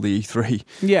because of all the E3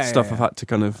 stuff I've had to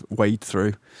kind of wade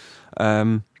through.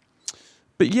 But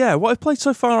what I've played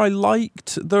so far I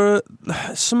liked. There are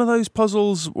some of those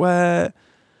puzzles where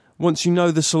once you know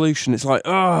the solution, it's like,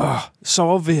 so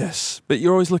obvious. But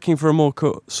you're always looking for a more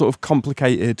sort of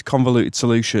complicated, convoluted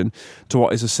solution to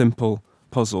what is a simple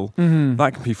puzzle.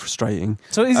 That can be frustrating.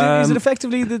 So is it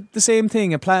effectively the same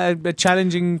thing, a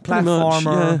challenging platformer?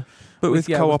 Much, but with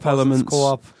co-op elements.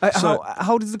 Co-op.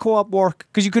 How does the co-op work?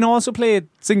 Because you can also play it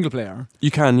single player.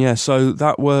 You can, yeah. So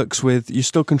that works with, you're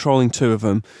still controlling two of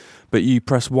them, but you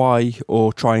press Y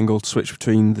or triangle to switch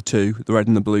between the two, the red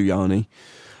and the blue Yarny.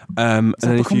 And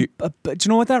then do you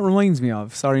know what that reminds me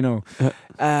of? Sorry, no.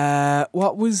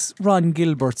 What was Ron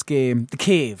Gilbert's game? The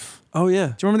Cave. Oh, yeah.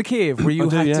 Do you remember The Cave, where you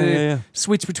had to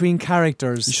switch between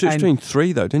characters? You switched between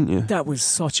three, though, didn't you? That was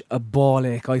such a ball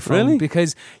ache, I found. Really?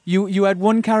 Because you had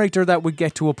one character that would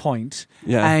get to a point,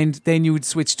 and then you would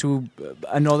switch to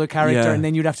another character, and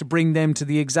then you'd have to bring them to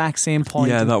the exact same point.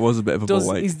 Yeah, that was a bit of a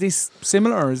ball ache. Is this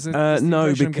similar? Is it,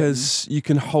 no, because you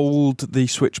can hold the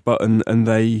switch button and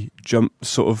they jump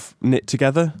sort of knit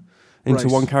together into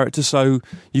one character, so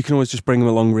you can always just bring them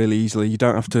along really easily. You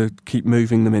don't have to keep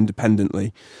moving them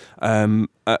independently. But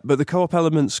the co-op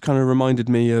elements kind of reminded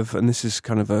me of, and this is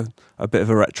kind of a bit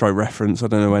of a retro reference, I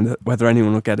don't know whether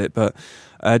anyone will get it, but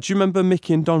do you remember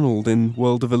Mickey and Donald in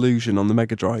World of Illusion on the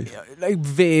Mega Drive?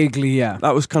 Vaguely, yeah.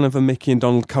 That was kind of a Mickey and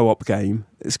Donald co-op game.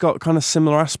 It's got kind of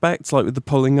similar aspects, like with the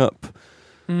pulling up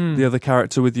the other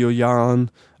character with your yarn.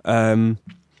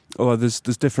 There's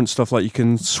different stuff, like you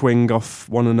can swing off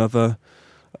one another.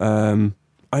 I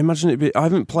imagine I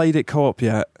haven't played it co-op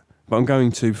yet, but I'm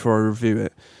going to before I review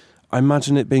it. I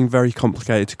imagine it being very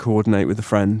complicated to coordinate with a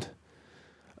friend.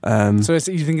 So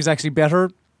you think it's actually better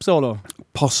solo?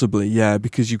 Possibly, yeah,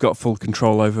 because you've got full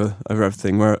control over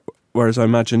everything. Whereas I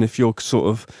imagine if you're sort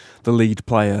of the lead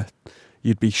player,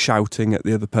 you'd be shouting at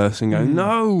the other person, going,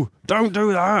 "No, don't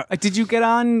do that." Did you get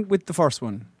on with the first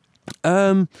one?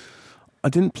 I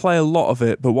didn't play a lot of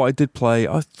it, but what I did play,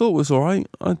 I thought was all right.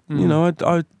 I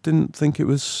didn't think it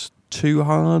was too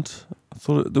hard. I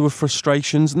thought there were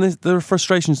frustrations, and there are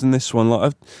frustrations in this one.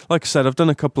 Like I said, I've done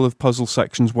a couple of puzzle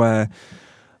sections where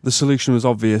the solution was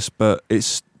obvious, but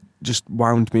it's just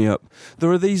wound me up.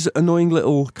 There are these annoying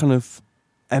little kind of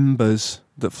embers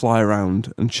that fly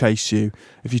around and chase you.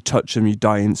 If you touch them, you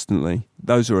die instantly.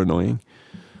 Those are annoying.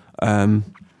 And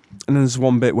then there's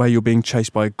one bit where you're being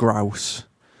chased by a grouse,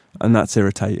 and that's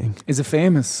irritating. Is it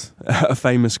famous? A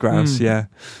famous grouse, yeah.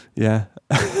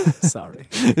 Sorry.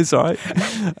 It's all right.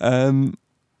 And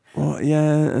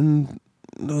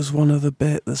there was one other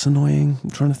bit that's annoying.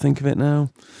 I'm trying to think of it now.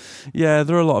 Yeah,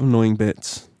 there are a lot of annoying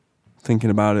bits, thinking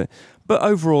about it. But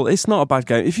overall, it's not a bad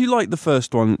game. If you like the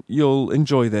first one, you'll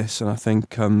enjoy this, and I think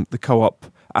the co-op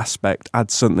aspect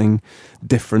adds something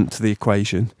different to the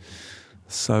equation.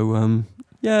 So,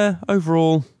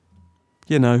 overall,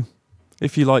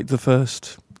 If you like the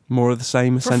first, more of the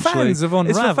same, essentially. For fans of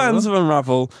Unravel. It's for fans of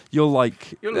Unravel. You'll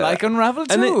like Unravel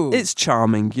too. And it's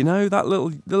charming, you know. The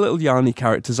little Yarny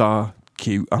characters are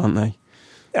cute, aren't they?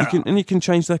 Yeah. You can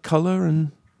change their colour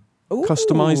and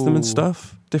customise them and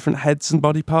stuff. Different heads and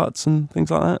body parts and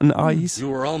things like that, and eyes. You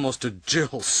were almost a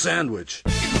Jill sandwich.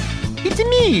 It's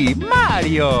me,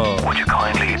 Mario. Would you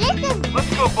kindly listen? Let's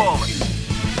go bowling.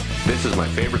 This is my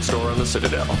favorite store on the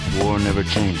Citadel. War never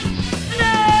changes.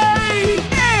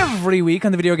 Every week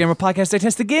on the Video Gamer Podcast, I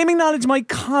test the gaming knowledge of my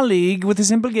colleague with a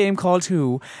simple game called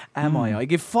Who Am I? I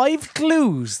give 5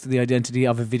 clues to the identity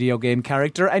of a video game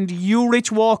character, and you,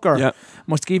 Rich Walker,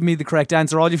 must give me the correct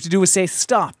answer. All you have to do is say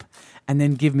stop, and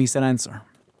then give me said answer.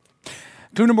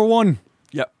 Clue number 1.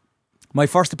 Yep. My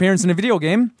first appearance in a video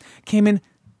game came in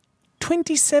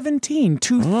 2017,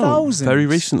 2000. Very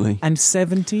recently. And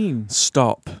 17.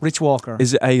 Stop. Rich Walker.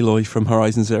 Is it Aloy from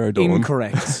Horizon Zero Dawn?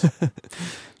 Incorrect.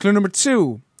 Clue number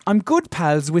 2. I'm good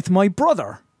pals with my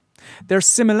brother. There's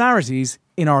similarities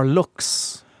in our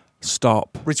looks.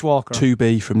 Stop. Rich Walker.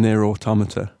 2B from Nier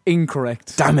Automata.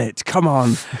 Incorrect. Damn it, come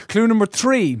on. Clue number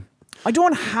 3. I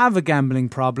don't have a gambling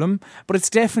problem, but it's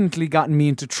definitely gotten me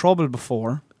into trouble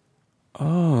before.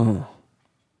 Oh.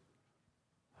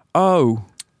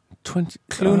 20.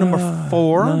 Clue number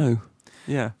 4. No.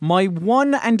 Yeah. My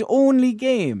one and only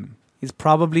game is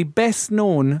probably best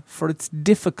known for its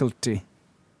difficulty.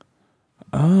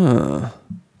 And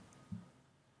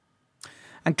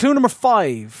clue number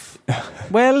 5.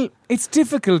 Well, it's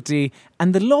difficulty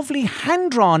and the lovely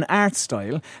hand-drawn art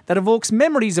style that evokes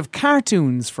memories of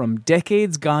cartoons from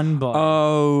decades gone by.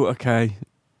 Oh, okay.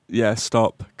 Yeah,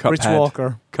 stop. Cuphead. Rich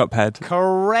Walker. Cuphead.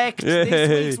 Correct. Yay.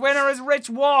 This week's winner is Rich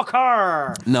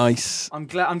Walker. Nice. I'm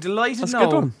delighted. That's now a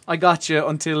good one. I got you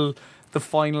until the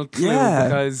final clue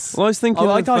because well, I was thinking.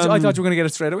 I thought you were going to get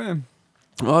it straight away.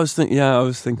 Well, I was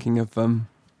thinking of well,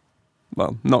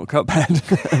 not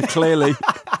Cuphead, clearly.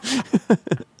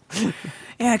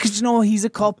 Yeah, because he's a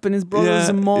cop and his brother's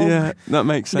a monk. Yeah, that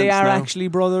makes sense. They are now. actually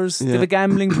brothers. Yeah. They have a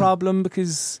gambling problem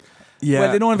because. Yeah,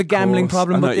 well, they don't have a gambling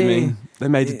problem, but they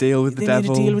made a deal with the devil. They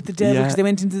made a deal with the devil because they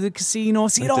went into the casino.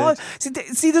 See,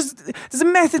 there's a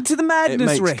method to the madness, It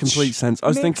makes Rich. complete sense. I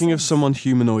was thinking of someone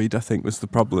humanoid, I think, was the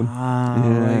problem.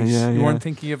 Right. Yeah, you weren't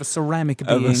thinking of a ceramic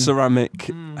being. Of a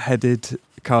ceramic-headed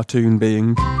cartoon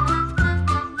being.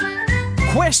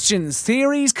 Questions,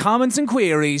 theories, comments and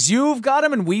queries. You've got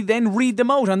them and we then read them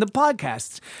out on the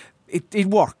podcast. It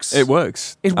works. It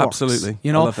works. It works. Absolutely.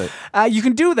 You know, I love it. You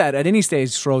can do that at any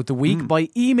stage throughout the week by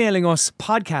emailing us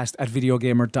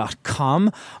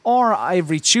podcast@videogamer.com, or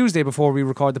every Tuesday before we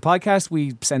record the podcast,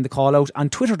 we send the call out on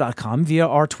twitter.com via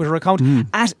our Twitter account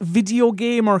at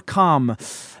videogamercom.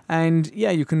 And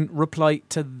yeah, you can reply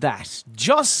to that.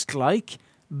 Just like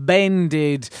Ben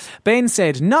did. Ben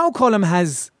said, now Colm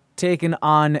has taken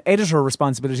on editor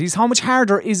responsibilities. How much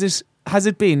harder has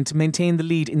it been to maintain the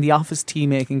lead in the Office tea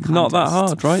making contest? Not that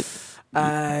hard, right?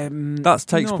 That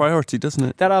takes priority, doesn't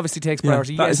it? That obviously takes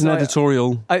priority. That is an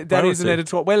editorial. That is an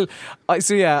editorial. Well,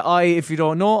 if you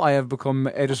don't know, I have become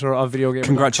editor of Video Gamer.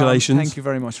 Congratulations! Thank you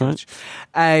very much, Rich.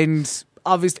 And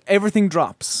obviously, everything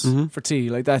drops for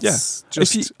tea. Like that's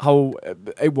just how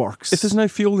it works. If there's no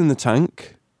fuel in the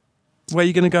tank, where are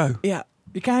you going to go? Yeah.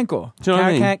 You can't go. Do you know what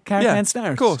I mean? Car can't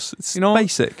start. Of course. It's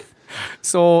basic.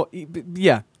 So,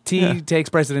 yeah, tea takes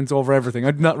precedence over everything.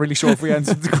 I'm not really sure if we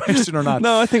answered the question or not.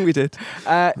 No, I think we did.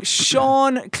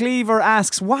 Sean Cleaver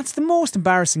asks, what's the most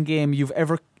embarrassing game you've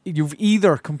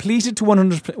either completed to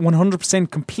 100%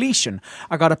 completion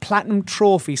or got a platinum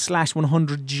trophy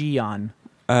 /100G on?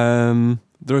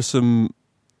 There are some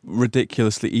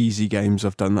ridiculously easy games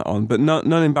I've done that on, but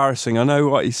none embarrassing. I know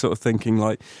what he's sort of thinking,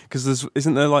 like, because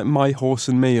isn't there like My Horse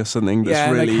and Me or something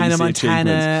that's really like Hannah easy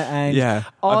Montana and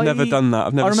I've never done that.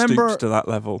 I've never stooped to that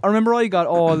level. I remember I got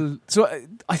so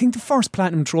I think the first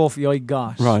platinum trophy I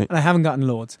got, right, and I haven't gotten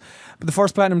loads, but the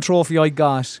first platinum trophy I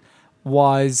got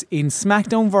was in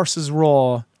SmackDown vs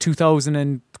Raw 2000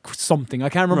 and something. I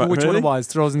can't remember which one it was,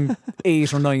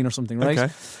 2008 or 9 or something, right?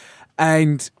 Okay.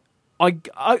 And I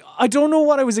don't know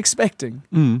what I was expecting,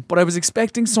 but I was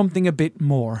expecting something a bit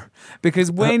more, because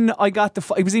when I got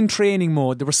I was in training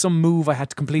mode. There was some move I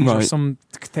had to complete or some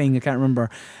thing I can't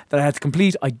remember that I had to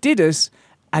complete. I did it,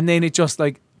 and then it just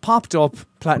like popped up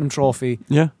platinum trophy,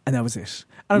 and that was it.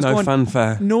 And I was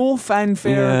fanfare, no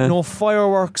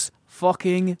fireworks.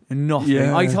 Fucking nothing.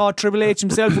 Yeah. I thought Triple H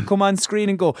himself would come on screen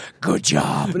and go, "Good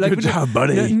job, good job,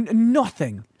 buddy."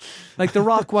 Nothing. Like The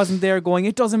Rock wasn't there going,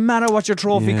 "It doesn't matter what your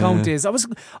trophy count is." I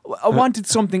wanted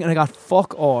something and I got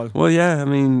fuck all. Well, yeah. I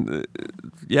mean,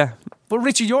 But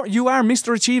Richie, you are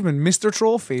Mr. Achievement, Mr.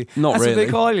 Trophy. Not That's really. what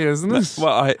they call you, isn't it?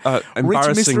 Well,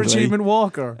 embarrassingly, Rich Mr. Achievement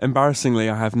Walker. Embarrassingly,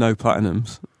 I have no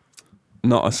platinums.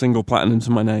 Not a single platinum to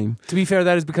my name. To be fair,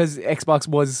 that is because Xbox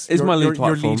was my lead your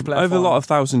platform. lead platform. Over a lot of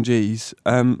 1,000 Gs.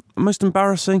 Most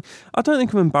embarrassing, I don't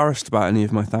think I'm embarrassed about any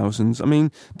of my thousands. I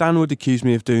mean, Dan would accuse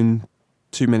me of doing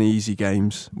too many easy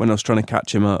games when I was trying to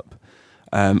catch him up.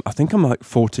 I think I'm like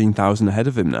 14,000 ahead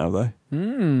of him now, though.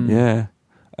 Yeah.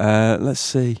 Let's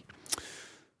see.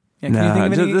 Yeah, can you think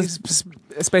of any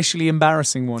especially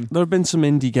embarrassing one? There have been some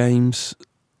indie games.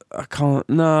 I can't.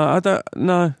 No, I don't.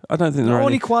 No, I don't think they're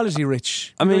only quality,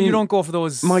 Rich. I mean, you don't go for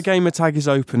those. My gamer tag is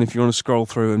open if you want to scroll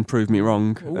through and prove me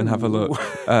wrong and have a look.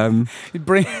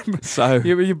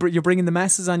 You're bringing the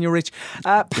masses on you, Rich.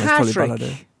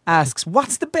 Patrick asks,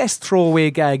 "What's the best throwaway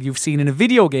gag you've seen in a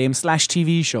video game /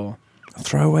 TV show?" A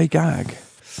throwaway gag.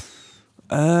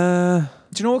 Do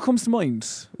you know what comes to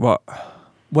mind? What?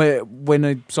 When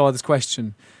I saw this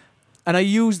question. And I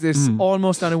use this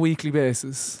almost on a weekly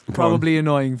basis. Probably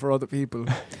annoying for other people.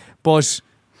 But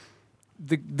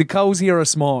the cows here are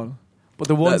small. But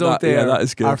the ones out there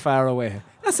are far away.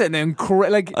 That's it. I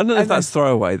don't know if that's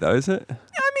throwaway though, is it? I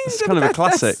mean, it's kind of a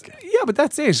classic. Yeah, but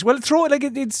that's it. Well, it's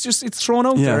thrown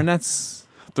out there, and that's.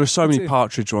 There are so many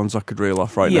partridge ones I could reel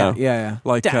off right now. Yeah.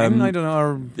 Like Dan, I don't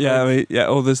know.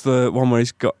 Or there's the one where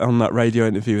he's got on that radio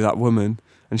interview with that woman.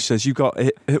 And she says, "You got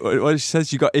it." Well, she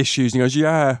says, "You got issues." And he goes,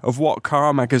 "Yeah, of what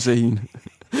car magazine?"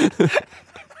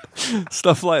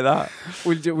 Stuff like that.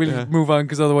 We'll move on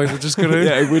because otherwise we're just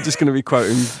gonna. We're just gonna be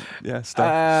quoting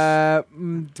stuff.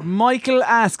 Michael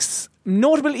asks,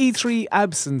 notable E3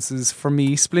 absences for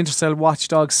me: Splinter Cell, Watch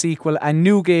Dogs sequel, and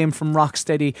new game from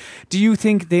Rocksteady. Do you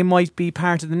think they might be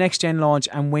part of the next gen launch?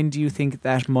 And when do you think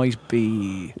that might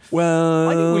be? Well,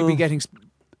 I think we'll be getting.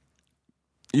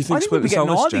 You think we'll be getting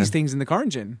all gen? these things in the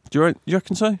current gen. Do you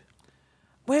reckon so?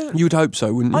 Well, you'd hope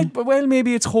so, wouldn't you? Well,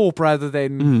 maybe it's hope rather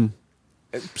than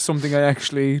something I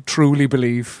actually truly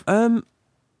believe.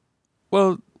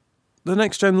 Well, the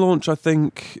next gen launch, I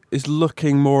think, is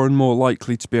looking more and more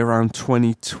likely to be around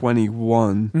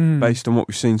 2021, based on what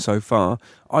we've seen so far.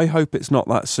 I hope it's not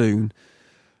that soon.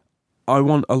 I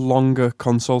want a longer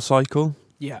console cycle.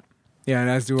 Yeah,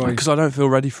 as do I. Because I don't feel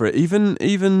ready for it.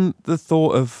 Even the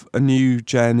thought of a new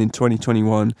gen in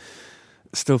 2021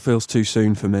 still feels too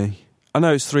soon for me. I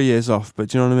know it's 3 years off, but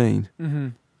do you know what I mean? Mm-hmm.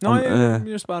 No,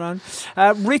 you're spot on.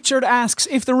 Richard asks,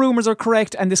 if the rumours are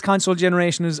correct and this console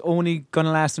generation is only going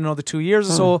to last another 2 years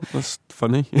or so... That's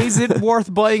funny. Is it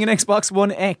worth buying an Xbox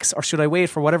One X, or should I wait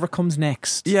for whatever comes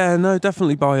next? Yeah, no,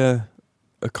 definitely buy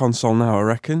a console now, I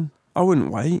reckon. I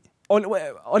wouldn't wait.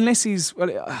 Unless he's,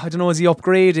 I don't know, is he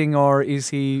upgrading or is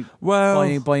he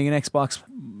buying an Xbox?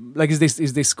 Like, is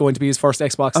this going to be his first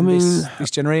Xbox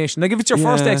this generation? Like, if it's your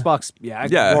first Xbox,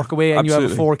 work away and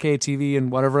absolutely. you have a 4K TV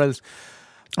and whatever else.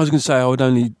 I was going to say I would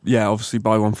only, obviously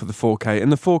buy one for the 4K.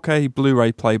 And the 4K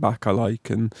Blu-ray playback I like,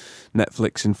 and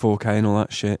Netflix in 4K and all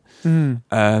that shit.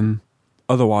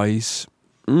 Otherwise,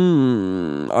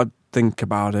 I'd think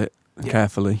about it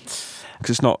carefully.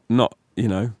 Because it's not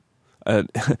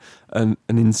an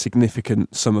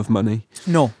insignificant sum of money.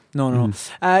 No.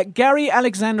 Gary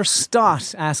Alexander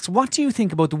Stott asks, what do you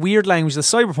think about the weird language the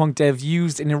Cyberpunk dev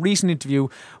used in a recent interview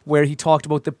where he talked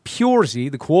about the purity,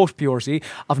 the quote purity,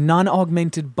 of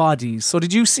non-augmented bodies? So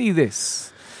did you see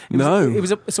this? It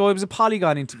was a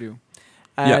Polygon interview.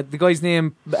 The guy's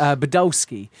name,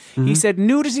 Badowski. He said,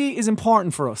 nudity is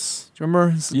important for us. Do you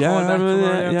remember? I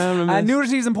remember.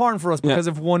 Nudity is important for us because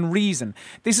of one reason.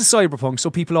 This is cyberpunk,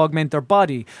 so people augment their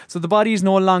body. So the body is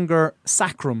no longer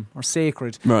sacrum or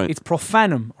sacred. Right. It's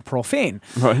profanum or profane.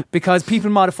 Right. Because people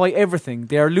modify everything.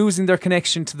 They are losing their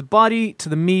connection to the body, to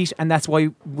the meat, and that's why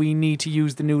we need to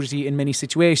use the nudity in many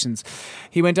situations.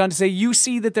 He went on to say, you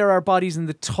see that there are bodies in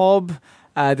the tub.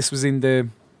 This was in the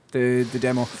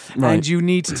demo, and you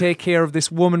need to take care of this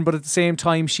woman, but at the same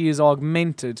time she is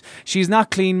augmented. She is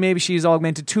not clean, maybe she is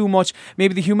augmented too much,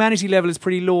 maybe the humanity level is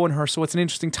pretty low in her, so it's an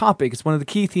interesting topic. It's one of the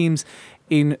key themes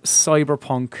in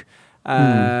Cyberpunk.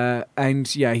 And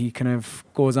he kind of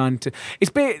goes on to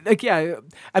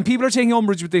and people are taking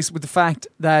umbrage with this, with the fact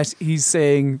that he's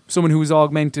saying someone who is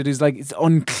augmented is like, it's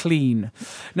unclean.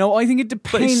 Now I think it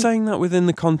depends, but he's saying that within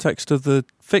the context of the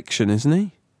fiction, isn't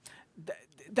he?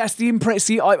 That's the impression.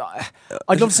 See, I'd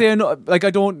love to say, I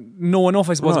don't know enough,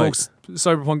 I suppose, about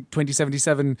Cyberpunk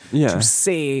 2077 to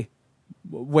say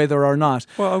whether or not.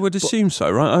 Well, I would assume so,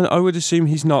 right? I would assume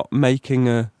he's not making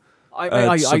a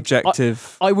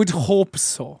subjective. I would hope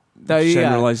so.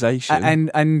 Generalization.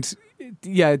 And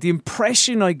the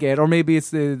impression I get, or maybe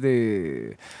it's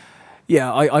the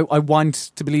I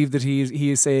want to believe that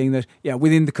he is saying that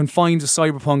within the confines of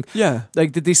Cyberpunk,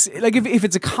 like that this, like if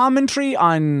it's a commentary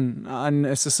on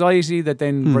a society that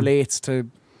then relates to,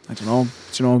 I don't know,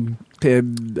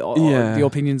 the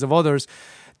opinions of others,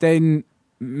 then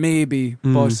maybe.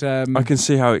 But I can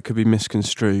see how it could be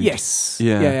misconstrued. Yes,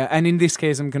 yeah. And in this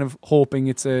case, I'm kind of hoping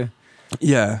it's a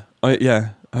I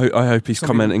hope he's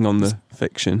commenting on the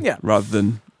fiction rather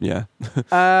than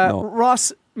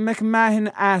Ross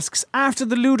McMahon asks, after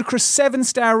the ludicrous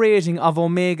 7-star rating of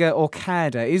Omega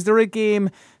Okada, is there a game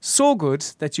so good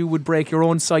that you would break your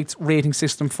own site's rating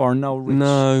system for? No, Rich.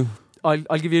 No.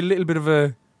 I'll give you a little bit of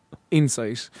a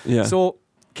insight. Yeah. So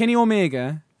Kenny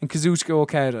Omega and Kazuchika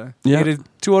Okada had a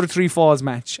 2 out of 3 falls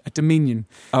match at Dominion.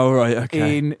 Oh, right,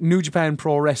 okay. In New Japan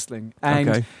Pro Wrestling.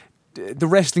 And the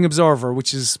Wrestling Observer,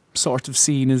 which is sort of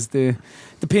seen as the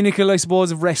pinnacle, I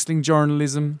suppose, of wrestling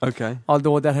journalism. Okay.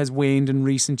 Although that has waned in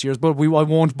recent years, but I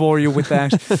won't bore you with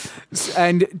that.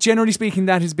 And generally speaking,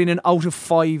 that has been an out of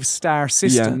 5-star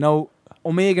system. Now,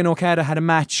 Omega and Okada had a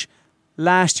match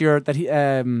last year that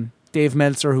Dave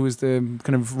Meltzer, who was the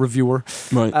kind of reviewer,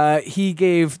 he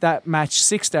gave that match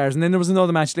 6 stars, and then there was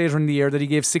another match later in the year that he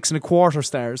gave 6.25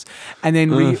 stars, and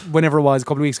then whenever it was a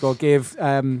couple of weeks ago, gave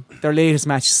their latest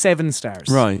match 7 stars.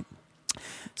 Right.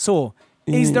 So,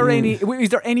 is there any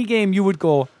game you would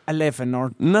go 11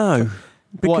 or no?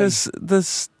 Because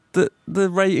there's the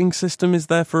rating system is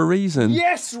there for a reason.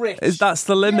 Yes, Rich. That's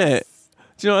the limit. Yes.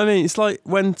 Do you know what I mean? It's like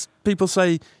when people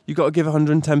say you got to give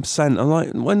 110%. I'm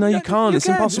like, well, no, you can't. It's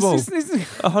impossible.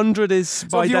 100 is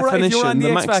by definition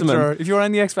the maximum. If you were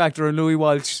on the X Factor and Louis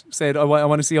Walsh said, I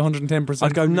want to see 110%,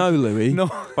 I'd go, no, Louis. No.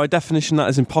 By definition, that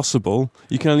is impossible.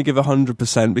 You can only give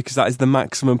 100% because that is the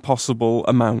maximum possible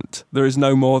amount. There is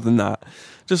no more than that.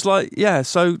 Just like,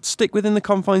 so stick within the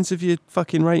confines of your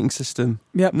fucking rating system.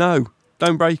 Yep. No,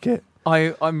 don't break it.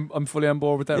 I'm fully on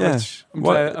board with that, Rich.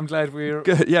 I'm glad we're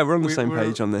good. Yeah, we're on the same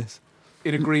page on this.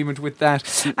 In agreement with that.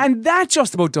 And that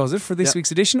just about does it for this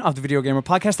week's edition of the Video Gamer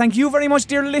Podcast. Thank you very much,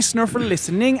 dear listener, for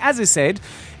listening. As I said,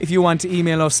 if you want to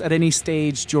email us at any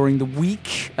stage during the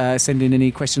week, send in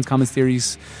any questions, comments,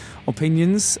 theories,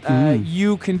 opinions,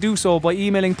 you can do so by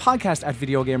emailing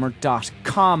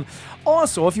podcast@videogamer.com.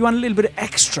 Also, if you want a little bit of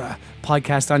extra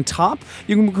podcast on top,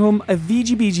 you can become a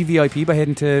VGBG VIP by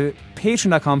heading to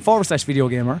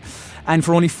patreon.com/videogamer, and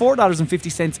for only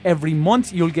 $4.50 every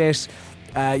month you get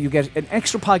an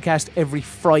extra podcast every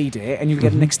Friday, and you'll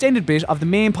get an extended bit of the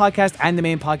main podcast and the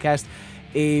main podcast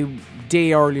a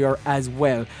day earlier as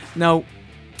well. Now,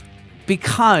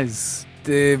 because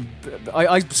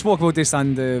I spoke about this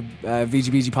on the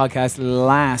VGBG podcast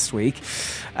last week,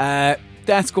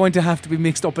 that's going to have to be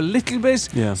mixed up a little bit.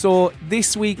 Yeah. So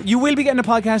this week you will be getting a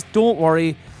podcast. Don't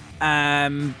worry.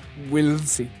 We'll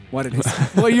see what it is.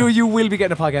 Well, you will be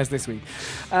getting a podcast this week.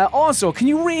 Also, can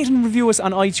you rate and review us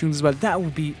on iTunes as well? That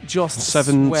would be just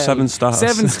 7 stars.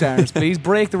 7 stars, please.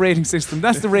 Break the rating system.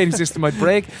 That's the rating system I'd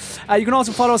break. You can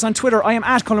also follow us on Twitter. I am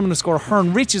at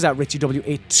Colm_Hearn. Rich is at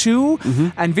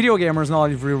RichieW82. And Video Gamers on all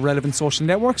of your relevant social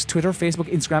networks: Twitter,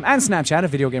 Facebook, Instagram, and Snapchat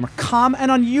at VideoGamer.com,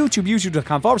 and on YouTube,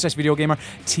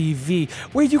 youtube.com/VideoGamerTV,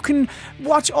 where you can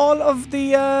watch all of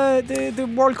the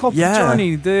World Cup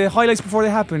journey, the highlights before they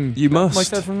happen. You must.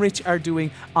 Myself and Rich are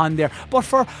doing on there. But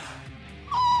for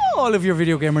all of your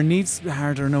Video Gamer needs,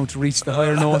 harder now to reach the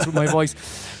higher notes with my voice,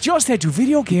 just head to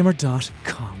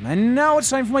videogamer.com. And now it's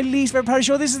time for my least favorite part of the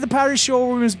show. This is the part of the show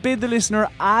where we must bid the listener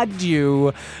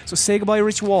adieu. So say goodbye,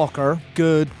 Rich Walker.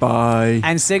 Goodbye.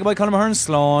 And say goodbye, Colm Hearn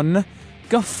Sloan.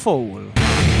 Gafool.